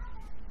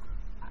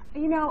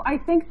 You know, I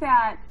think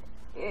that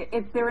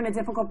if they're in a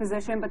difficult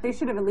position, but they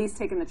should have at least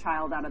taken the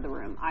child out of the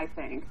room, I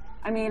think.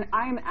 I mean,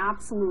 I am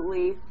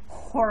absolutely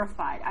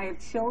horrified. I have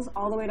chills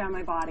all the way down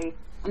my body.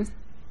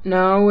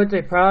 No, what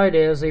they probably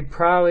did is they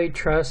probably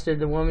trusted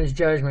the woman's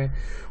judgment.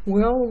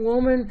 Well, the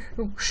woman,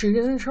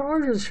 she's in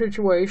charge of the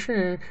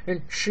situation,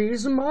 and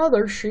she's the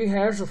mother. She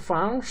has the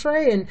final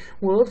say, and,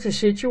 well, if the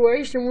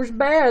situation was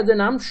bad,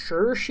 then I'm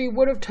sure she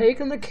would have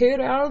taken the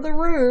kid out of the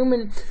room,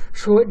 and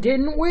so it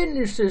didn't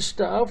witness this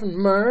stuff, and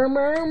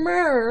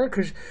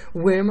because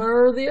women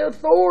are the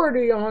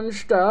authority on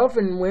stuff,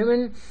 and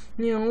women,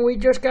 you know, we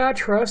just gotta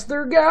trust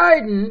their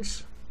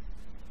guidance.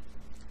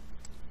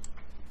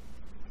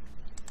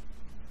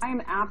 I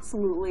am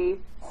absolutely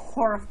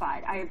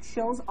horrified. I have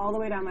chills all the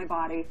way down my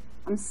body.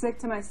 I'm sick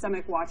to my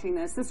stomach watching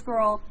this. This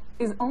girl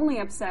is only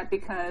upset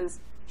because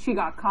she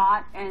got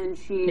caught and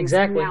she's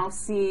now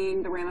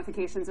seeing the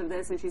ramifications of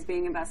this and she's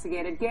being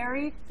investigated.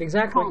 Gary,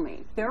 call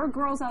me. There are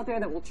girls out there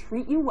that will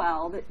treat you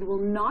well, that will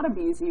not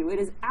abuse you. It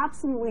is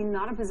absolutely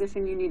not a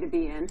position you need to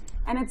be in.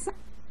 And it's...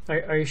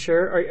 Are you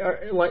sure?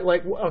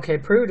 Okay,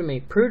 prove to me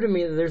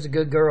that there's a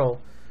good girl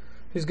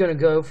who's going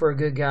to go for a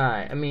good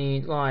guy. I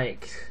mean,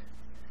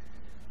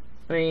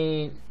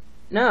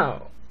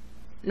 no,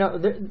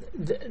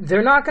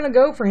 they're not going to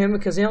go for him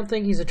because they don't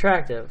think he's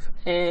attractive,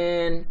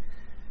 and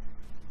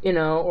you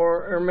know,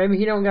 or maybe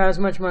he don't got as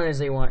much money as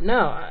they want.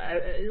 No,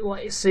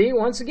 see,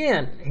 once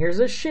again, here's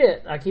this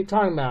shit I keep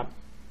talking about.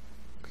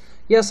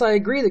 Yes, I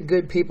agree that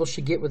good people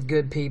should get with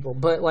good people,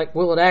 but like,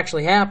 will it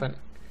actually happen?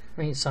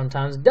 I mean,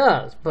 sometimes it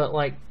does, but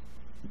like,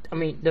 I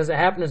mean, does it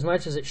happen as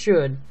much as it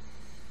should,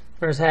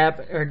 or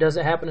does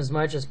it happen as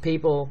much as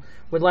people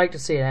would like to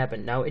see it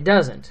happen? No, it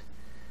doesn't.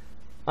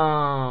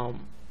 Now,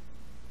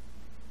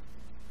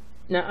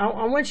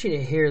 I want you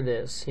to hear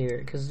this here,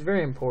 because it's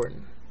very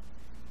important.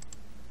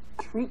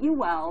 Treat you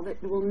well,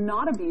 that will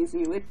not abuse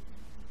you.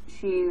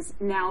 She's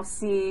now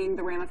seeing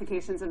the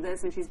ramifications of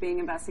this and she's being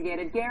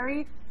investigated.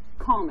 Gary,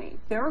 call me.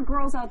 There are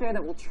girls out there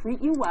that will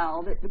treat you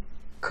well. That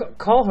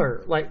call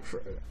her.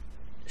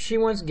 She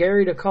wants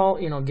Gary to call,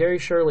 Gary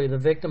Shirley, the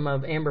victim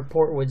of Amber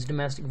Portwood's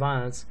domestic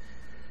violence.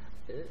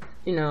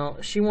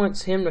 She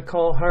wants him to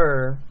call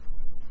her,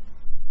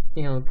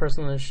 the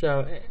person on the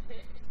show.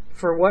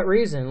 For what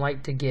reason?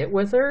 Like, to get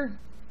with her?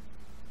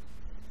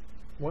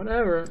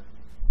 Whatever.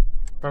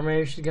 Or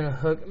maybe she's going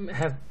to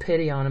have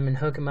pity on him and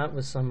hook him up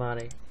with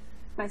somebody.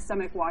 My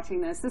stomach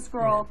watching this. This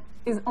girl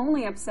is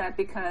only upset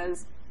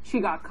because she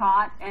got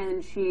caught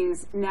and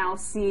she's now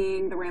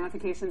seeing the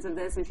ramifications of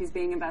this and she's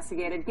being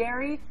investigated.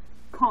 Gary,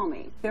 call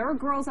me. There are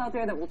girls out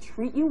there that will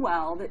treat you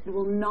well, that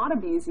will not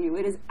abuse you.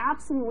 It is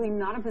absolutely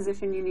not a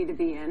position you need to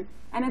be in.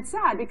 And it's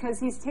sad because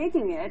he's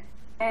taking it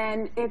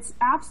and it's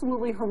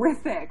absolutely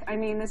horrific. I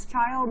mean, this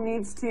child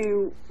needs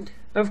to...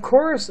 Of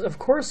course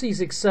he's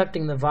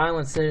accepting the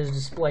violence that is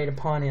displayed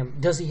upon him.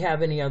 Does he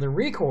have any other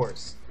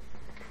recourse?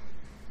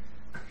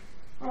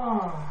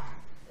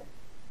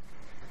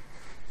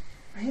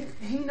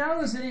 He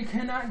knows that he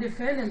cannot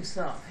defend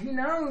himself. He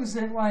knows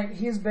that, like,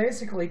 he's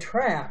basically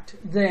trapped.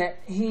 That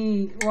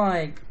he,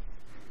 like...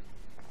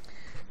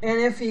 And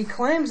if he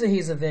claims that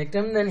he's a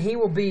victim, then he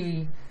will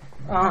be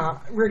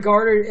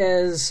regarded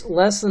as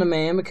less than a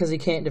man because he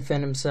can't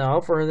defend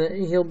himself, or that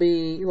he'll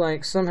be,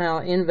 like, somehow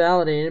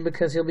invalidated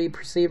because he'll be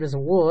perceived as a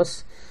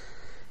wuss,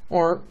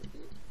 or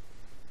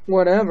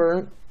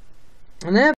whatever. And that